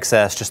iPhone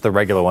XS, just the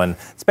regular one.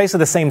 It's basically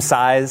the same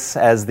size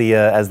as the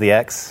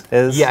X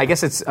is. Yeah, I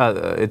guess it's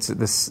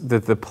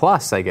the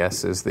Plus, I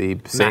guess, is the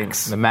same.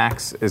 Max. The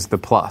Max is the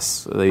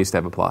Plus. They used to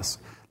have a Plus.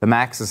 The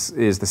Max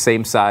is the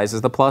same size as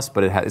the Plus,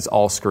 but it's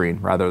all screen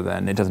rather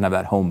than, it doesn't have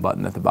that home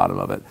button at the bottom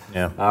of it.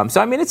 Yeah.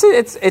 So I mean,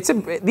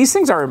 these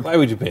things are. Why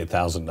would you pay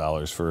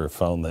 $1,000 for a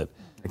phone that?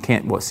 I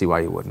can't see why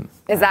you wouldn't.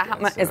 Is that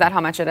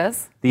how much it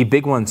is? The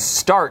big one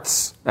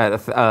starts at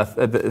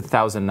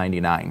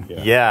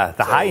 $1,099. Yeah,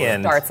 the high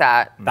end starts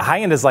at. The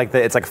high end is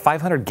it's like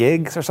 500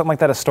 gigs or something like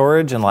that of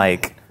storage and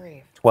like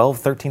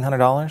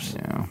 $1,300.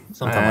 Yeah,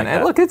 something like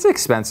that. Look, it's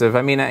expensive.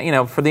 I mean,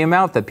 for the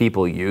amount that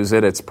people use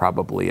it, it's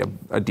probably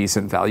a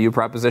decent value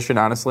proposition.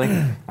 Honestly,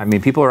 I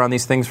mean, people are on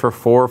these things for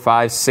 4,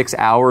 5, 6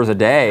 hours a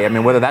day. I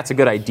mean, whether that's a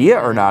good idea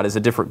or not is a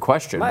different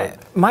question.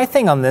 My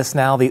thing on this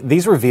now,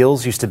 these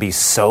reveals used to be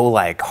so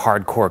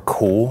hardcore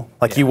cool.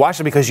 You watched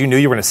it because you knew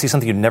you were going to see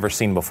something you'd never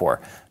seen before.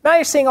 Now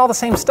you're seeing all the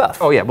same stuff.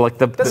 Oh yeah, but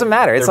doesn't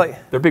matter. It's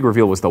their big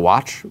reveal was the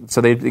watch. So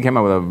they came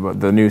out with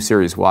the new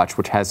Series watch,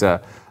 which has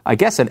I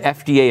guess an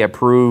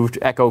FDA-approved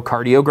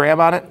echocardiogram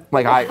on it.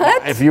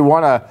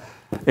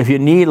 If you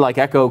need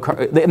echo,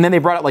 and then they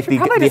brought out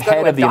the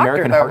head of the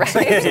American Heart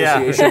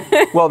Association.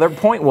 Well, their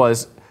point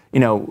was,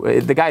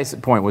 the guy's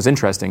point was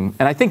interesting,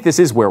 and I think this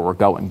is where we're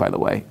going. By the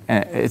way,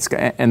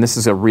 and this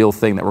is a real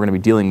thing that we're going to be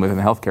dealing with in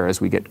healthcare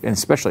as we get, and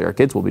especially our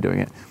kids will be doing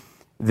it.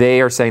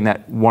 They are saying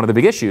that one of the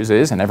big issues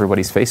is, and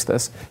everybody's faced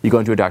this. You go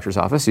into a doctor's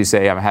office, you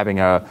say, I'm having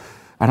I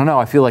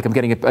feel like I'm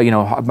getting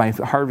my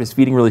heart is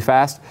beating really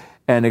fast.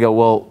 And they go,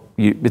 well,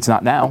 it's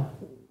not now.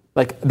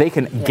 They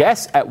can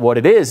guess at what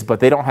it is, but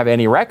they don't have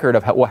any record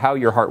of how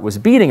your heart was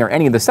beating or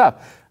any of the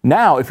stuff.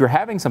 Now, if you're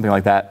having something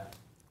like that,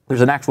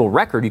 there's an actual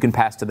record you can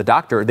pass to the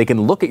doctor. They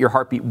can look at your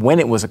heartbeat when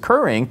it was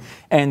occurring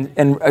and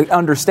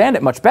understand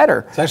it much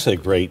better. It's actually a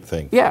great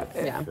thing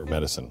for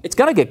medicine. It's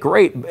going to get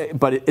great,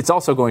 but it's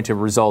also going to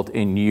result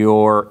in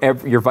your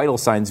vital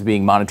signs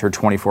being monitored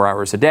 24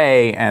 hours a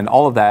day and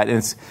all of that.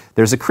 And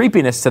there's a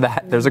creepiness to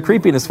that. There's a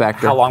creepiness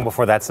factor. How long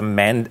before that's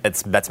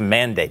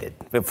mandated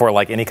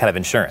for any kind of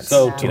insurance?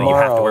 So tomorrow, you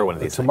have to wear one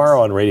of these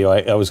tomorrow on radio,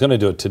 I was going to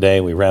do it today,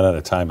 and we ran out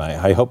of time.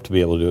 I hope to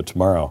be able to do it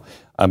tomorrow.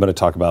 I'm going to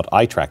talk about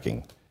eye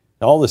tracking.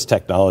 All this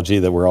technology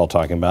that we're all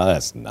talking about,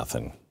 that's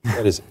nothing.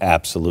 That is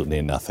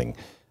absolutely nothing.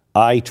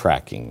 Eye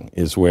tracking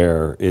is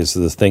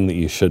the thing that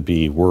you should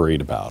be worried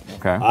about.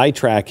 Okay. Eye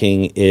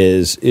tracking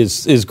is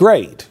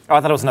great. Oh,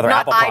 I thought it was another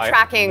Apple product. Eye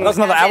tracking. That was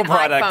another Apple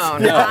product.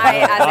 IPhone.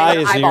 Eye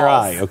is in your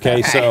eye.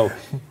 Okay, so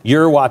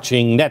you're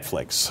watching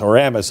Netflix or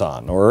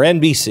Amazon or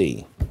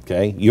NBC.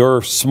 Okay,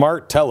 your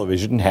smart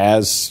television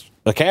has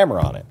a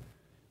camera on it.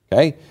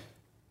 Okay,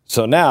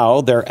 so now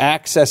they're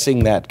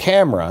accessing that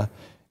camera.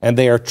 And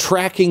they are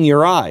tracking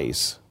your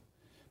eyes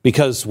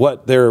because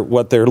what they're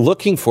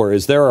looking for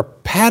is there are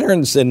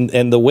patterns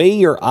in the way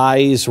your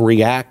eyes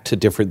react to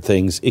different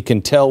things. It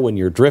can tell when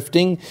you're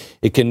drifting.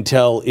 It can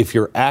tell if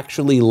you're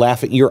actually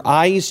laughing. Your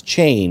eyes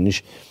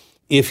change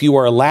if you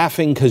are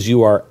laughing because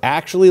you are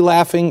actually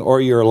laughing or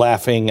you're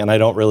laughing and I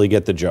don't really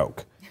get the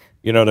joke.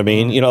 You know what I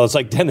mean? It's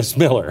like Dennis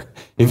Miller.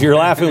 If you're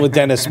laughing with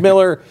Dennis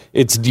Miller,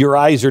 your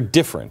eyes are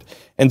different.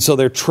 And so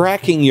they're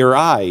tracking your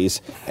eyes,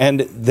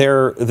 and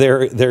they're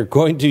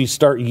going to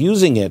start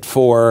using it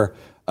to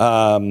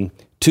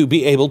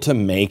be able to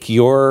make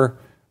your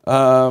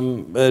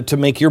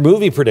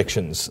movie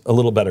predictions a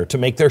little better, to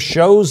make their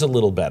shows a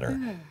little better.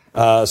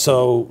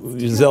 So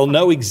they'll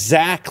know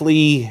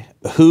exactly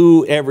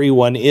who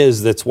everyone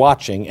is that's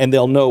watching, and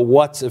they'll know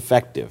what's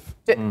effective.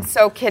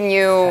 So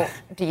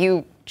do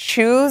you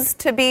choose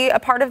to be a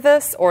part of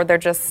this, or they're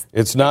just...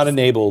 It's not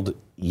enabled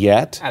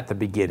yet. At the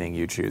beginning,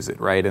 you choose it,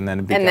 right? And then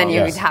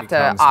you would have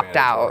to opt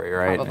out,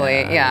 right?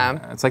 probably,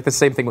 yeah. It's like the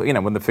same thing,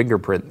 when the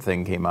fingerprint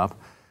thing came up.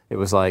 It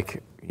was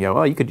like,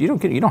 well, you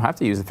don't have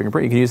to use the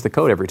fingerprint. You can use the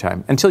code every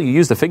time until you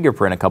use the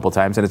fingerprint a couple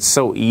times, and it's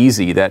so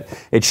easy that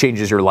it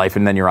changes your life,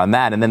 and then you're on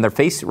that, and then their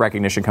face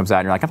recognition comes out,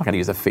 and you're like, I'm not going to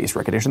use the face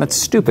recognition. That's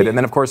stupid. And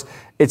then, of course,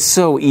 it's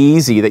so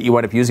easy that you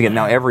wind up using it.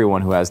 Now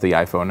everyone who has the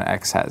iPhone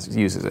X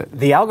uses it.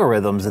 The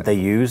algorithms that they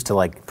use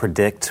to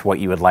predict what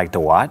you would like to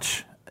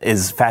watch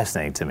is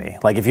fascinating to me.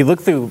 Like, if you look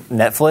through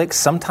Netflix,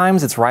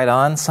 sometimes it's right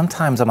on.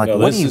 Sometimes I'm like,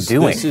 what are you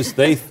doing?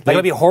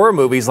 There'll be horror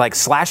movies like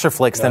slasher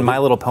flicks, then My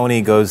Little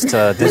Pony goes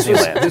to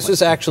Disneyland. This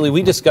is actually,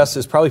 we discussed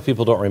this, probably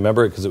people don't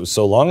remember it because it was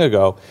so long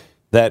ago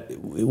that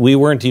we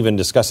weren't even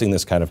discussing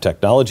this kind of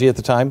technology at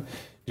the time.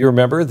 Do you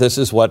remember? This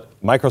is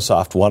what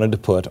Microsoft wanted to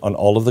put on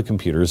all of the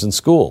computers in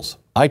schools,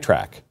 eye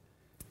track.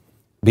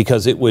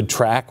 Because it would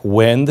track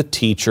when the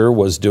teacher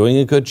was doing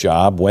a good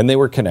job, when they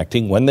were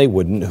connecting, when they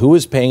wouldn't, who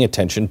was paying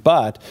attention,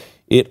 but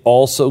it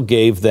also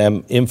gave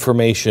them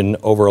information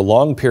over a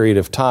long period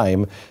of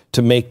time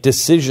to make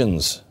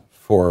decisions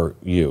for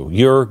you.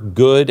 You're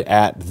good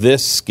at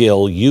this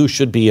skill. You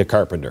should be a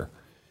carpenter.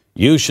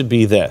 You should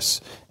be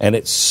this. And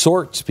it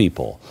sorts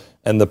people.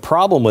 And the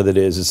problem with it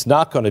is it's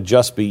not going to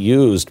just be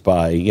used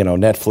by,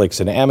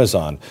 Netflix and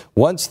Amazon.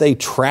 Once they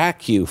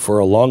track you for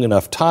a long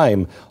enough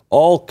time,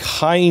 all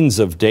kinds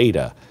of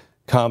data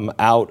come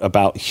out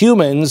about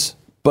humans,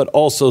 but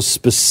also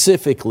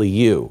specifically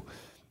you.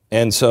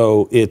 And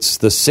so it's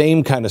the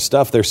same kind of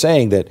stuff. They're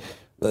saying that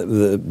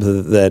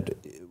that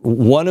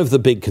one of the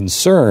big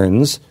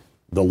concerns,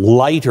 the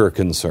lighter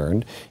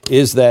concern,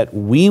 is that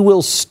we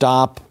will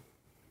stop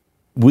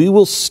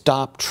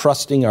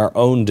trusting our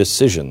own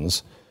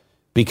decisions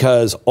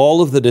because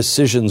all of the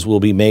decisions will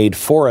be made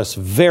for us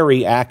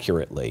very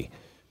accurately.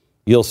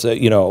 You'll say,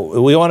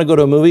 we want to go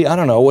to a movie. I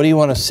don't know. What do you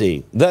want to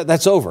see?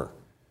 That's over.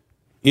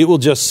 It will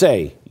just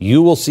say,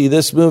 you will see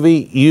this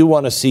movie, you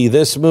want to see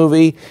this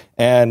movie,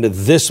 and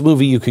this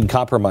movie you can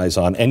compromise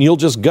on, and you'll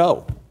just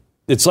go.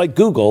 It's like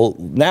Google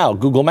now,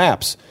 Google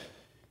Maps.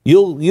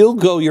 You'll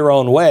go your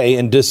own way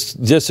and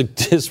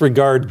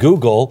disregard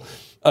Google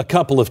a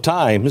couple of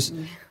times,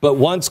 but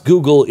once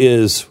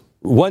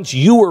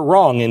you were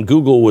wrong and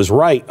Google was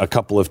right a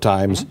couple of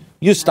times,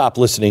 you stop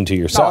listening to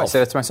yourself. I say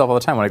that to myself all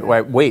the time when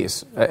I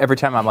Waze. Every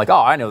time I'm like,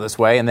 I know this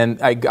way, and then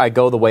I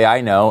go the way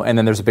I know, and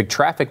then there's a big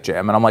traffic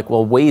jam, and I'm like,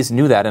 well, Waze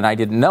knew that, and I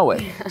didn't know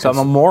it. So I'm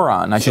a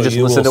moron. I should just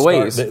listen to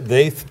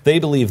Waze. They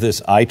believe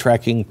this eye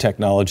tracking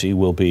technology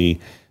will be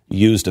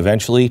used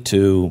eventually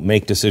to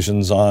make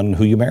decisions on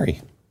who you marry.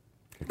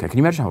 Okay, can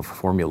you imagine how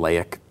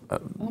formulaic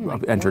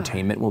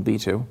entertainment will be,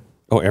 too?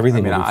 Oh,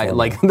 everything.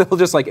 They'll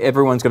just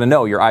everyone's going to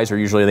know your eyes are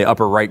usually in the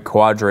upper right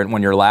quadrant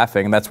when you're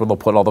laughing, and that's where they'll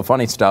put all the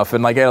funny stuff.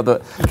 And you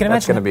can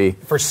imagine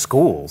for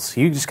schools.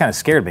 You just kind of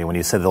scared me when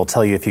you said they'll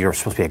tell you if you're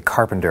supposed to be a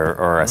carpenter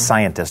or a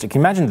scientist. Can you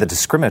imagine the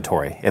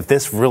discriminatory? If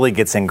this really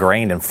gets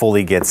ingrained and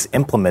fully gets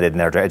implemented in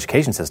their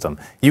education system,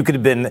 you could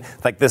have been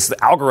this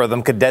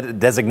algorithm could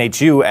designate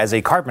you as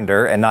a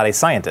carpenter and not a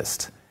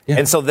scientist. Yeah.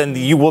 And so then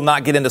you will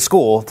not get into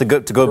school to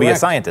go be a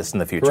scientist in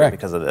the future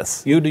because of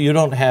this. You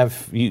don't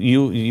have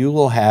you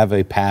will have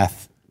a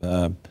path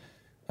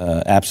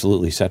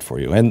absolutely set for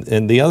you.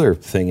 And the other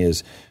thing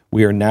is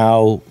we are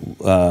now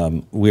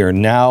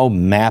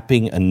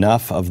mapping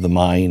enough of the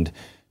mind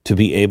to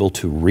be able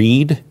to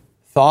read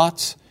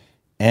thoughts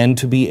and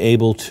to be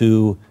able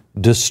to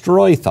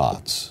destroy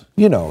thoughts.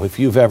 If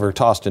you've ever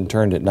tossed and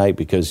turned at night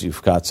because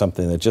you've got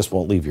something that just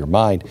won't leave your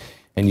mind,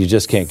 and you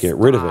just can't get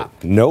rid of it.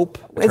 Nope.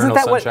 Eternal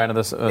sunshine of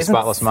the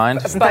spotless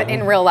mind. But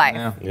in real life.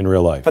 Yeah. In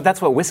real life. But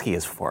that's what whiskey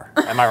is for.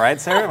 Am I right,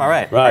 Sarah? Am I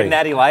right? Right.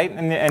 Natty Light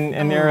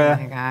and your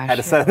had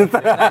to set it.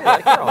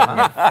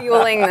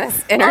 Fueling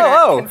this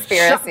internet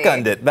conspiracy.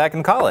 Shotgunned it back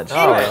in college.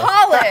 College?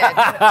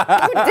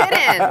 Who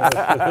didn't?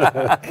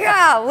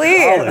 Golly.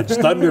 College,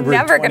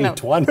 Thunderbird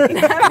 2020.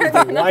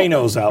 The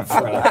winos out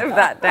front. Live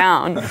that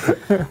down.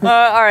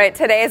 All right,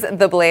 today's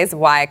The Blaze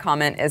Why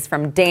comment is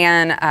from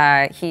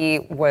Dan. He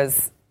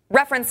was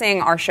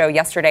referencing our show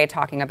yesterday,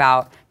 talking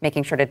about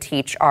making sure to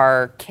teach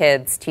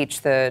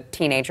the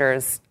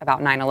teenagers about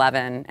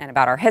 9/11 and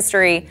about our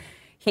history.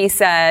 He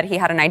said he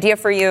had an idea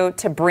for you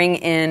to bring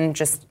in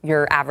just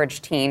your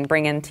average teen,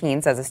 bring in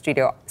teens as a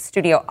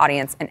studio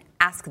audience and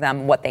ask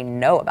them what they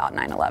know about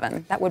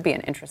 9/11. That would be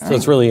an interesting. So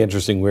it's really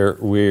interesting.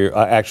 We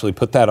actually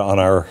put that on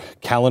our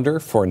calendar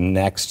for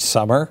next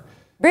summer.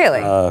 Really?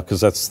 Because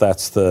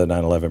that's the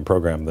 9/11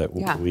 program that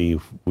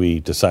we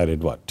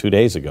decided 2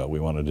 days ago we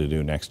wanted to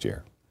do next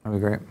year. That'd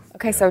be great.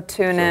 Okay, so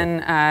tune in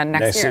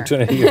next year.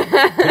 Tune in.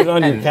 Put it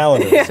on your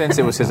calendar. Since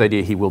it was his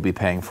idea, he will be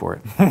paying for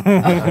it.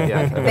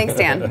 Thanks,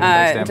 Dan.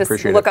 Just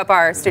Appreciate look up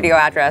our studio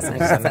address and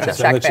just send a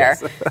check there.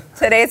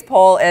 Today's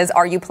poll is,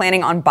 are you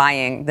planning on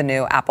buying the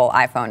new Apple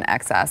iPhone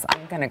XS?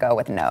 I'm going to go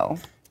with no.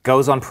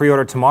 goes on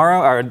pre-order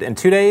tomorrow or in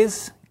 2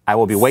 days, I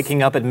will be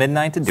waking up at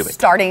midnight to do it.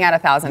 Starting at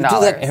 $1,000. You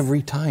do that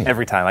every time.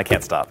 Every time. I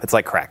can't stop. It's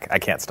like crack. I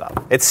can't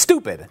stop. It's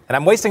stupid. And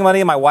I'm wasting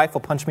money and my wife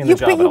will punch me in the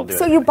jaw, but I'll do it.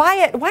 So you buy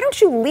it. Why don't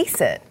you lease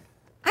it?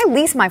 I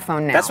lease my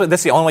phone now.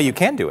 That's the only way you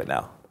can do it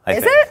now. I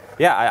think. It?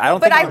 Yeah, I don't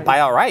think I would buy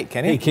outright,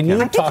 can you? Hey,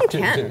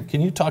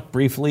 can you talk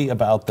briefly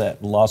about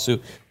that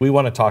lawsuit? We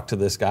want to talk to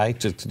this guy.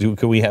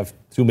 Can we have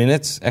 2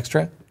 minutes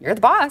extra? You're the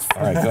boss.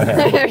 All right, go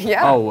ahead.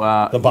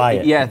 Yeah. The buy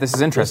it. Yeah, this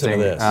is interesting.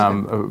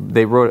 Listen to this.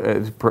 They wrote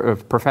a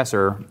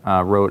professor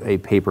wrote a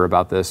paper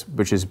about this,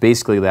 which is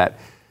basically that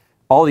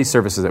all these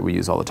services that we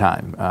use all the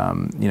time,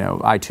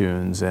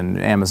 iTunes and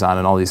Amazon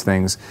and all these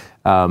things,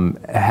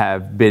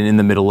 have been in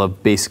the middle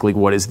of basically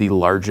what is the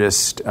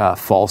largest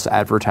false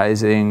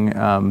advertising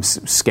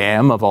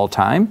scam of all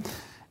time.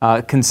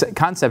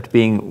 Concept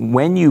being,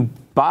 when you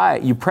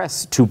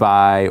press to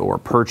buy or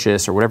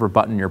purchase or whatever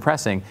button you're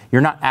pressing,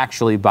 you're not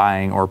actually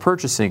buying or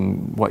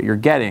purchasing what you're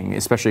getting,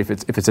 especially if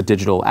it's a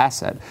digital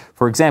asset.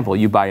 For example,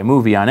 you buy a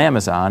movie on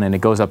Amazon and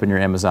it goes up in your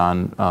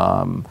Amazon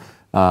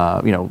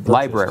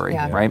library,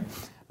 right?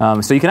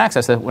 So you can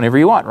access it whenever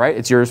you want, right?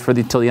 It's yours till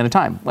the end of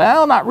time.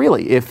 Well, not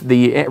really. If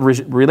the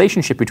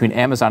relationship between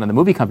Amazon and the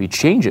movie company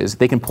changes,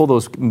 they can pull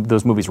those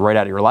movies right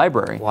out of your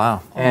librari.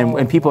 Wow.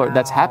 And people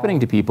that's happening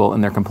to people,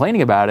 and they're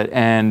complaining about it,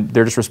 and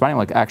they're just responding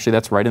like, actually,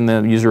 that's right in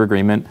the user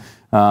agreement.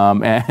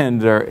 But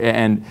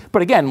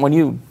again, when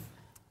you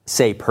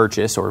say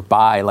purchase or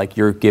buy, like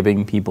you're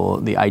giving people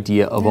the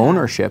idea of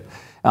ownership.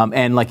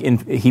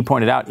 He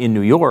pointed out in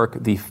New York,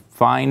 the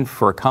fine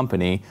for a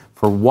company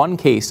for one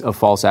case of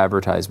false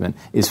advertisement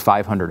is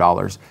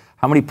 $500.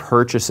 How many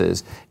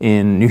purchases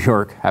in New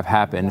York have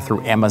happened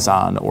through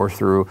Amazon or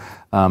through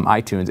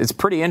iTunes? It's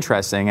pretty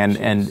interesting, and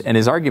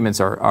his arguments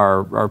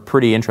are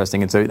pretty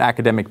interesting. It's an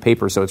academic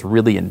paper, so it's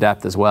really in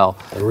depth as well.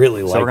 I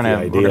really like the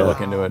idea. We're gonna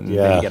look into it and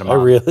maybe get them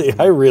out.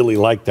 I really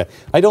like that.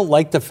 I don't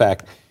like the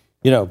fact,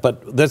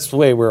 but that's the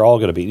way we're all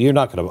going to be. You're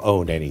not going to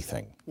own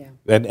anything,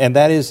 and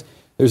that is.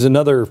 There's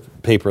another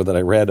paper that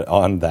I read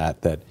on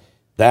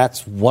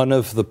that's one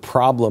of the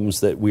problems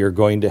that we are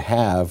going to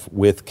have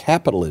with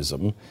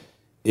capitalism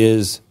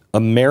is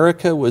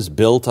America was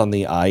built on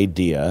the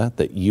idea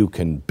that you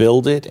can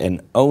build it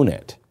and own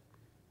it.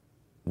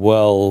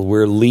 Well,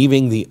 we're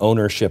leaving the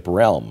ownership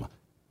realm.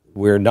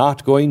 We're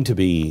not going to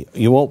be,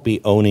 you won't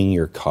be owning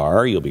your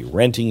car. You'll be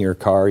renting your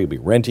car. You'll be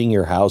renting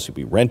your house. You'll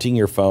be renting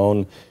your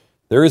phone.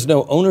 There is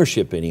no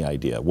ownership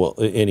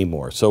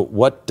anymore. So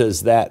what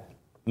does that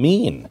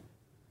mean?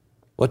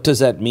 What does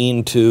that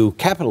mean to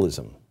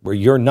capitalism, where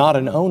you're not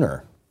an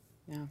owner?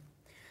 Yeah.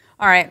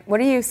 All right. What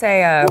do you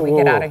say we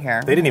get out of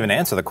here? They didn't even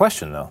answer the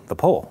question, though, the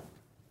poll.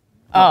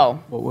 Oh.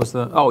 What was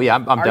the... Oh, yeah,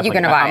 I'm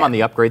definitely... I'm on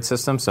the upgrade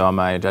system, so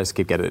I just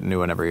keep getting a new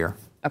one every year.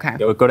 Okay.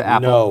 Go to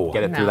Apple,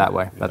 get it through that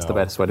way. That's the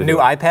best way to do it. New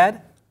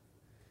iPad?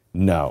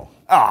 No.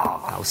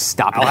 Oh,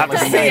 stop it. I'll have to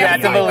see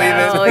that to believe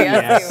it. Oh,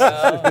 yes, you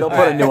will. They'll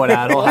put a new one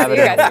out. I'll have it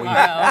in a week.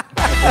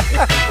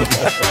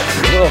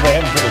 Well, they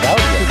haven't put it out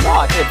yet.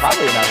 No, it's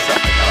probably not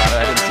something about it.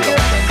 I didn't see the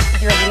whole thing.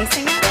 You're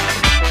leasing it?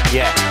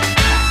 Yeah.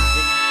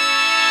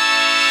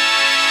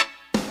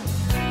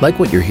 Like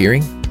what you're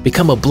hearing?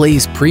 Become a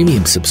Blaze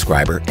Premium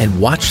subscriber and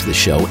watch the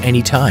show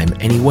anytime,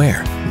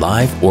 anywhere,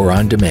 live or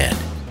on demand.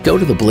 Go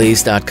to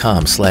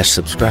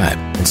theblaze.com/subscribe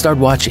and start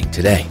watching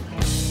today.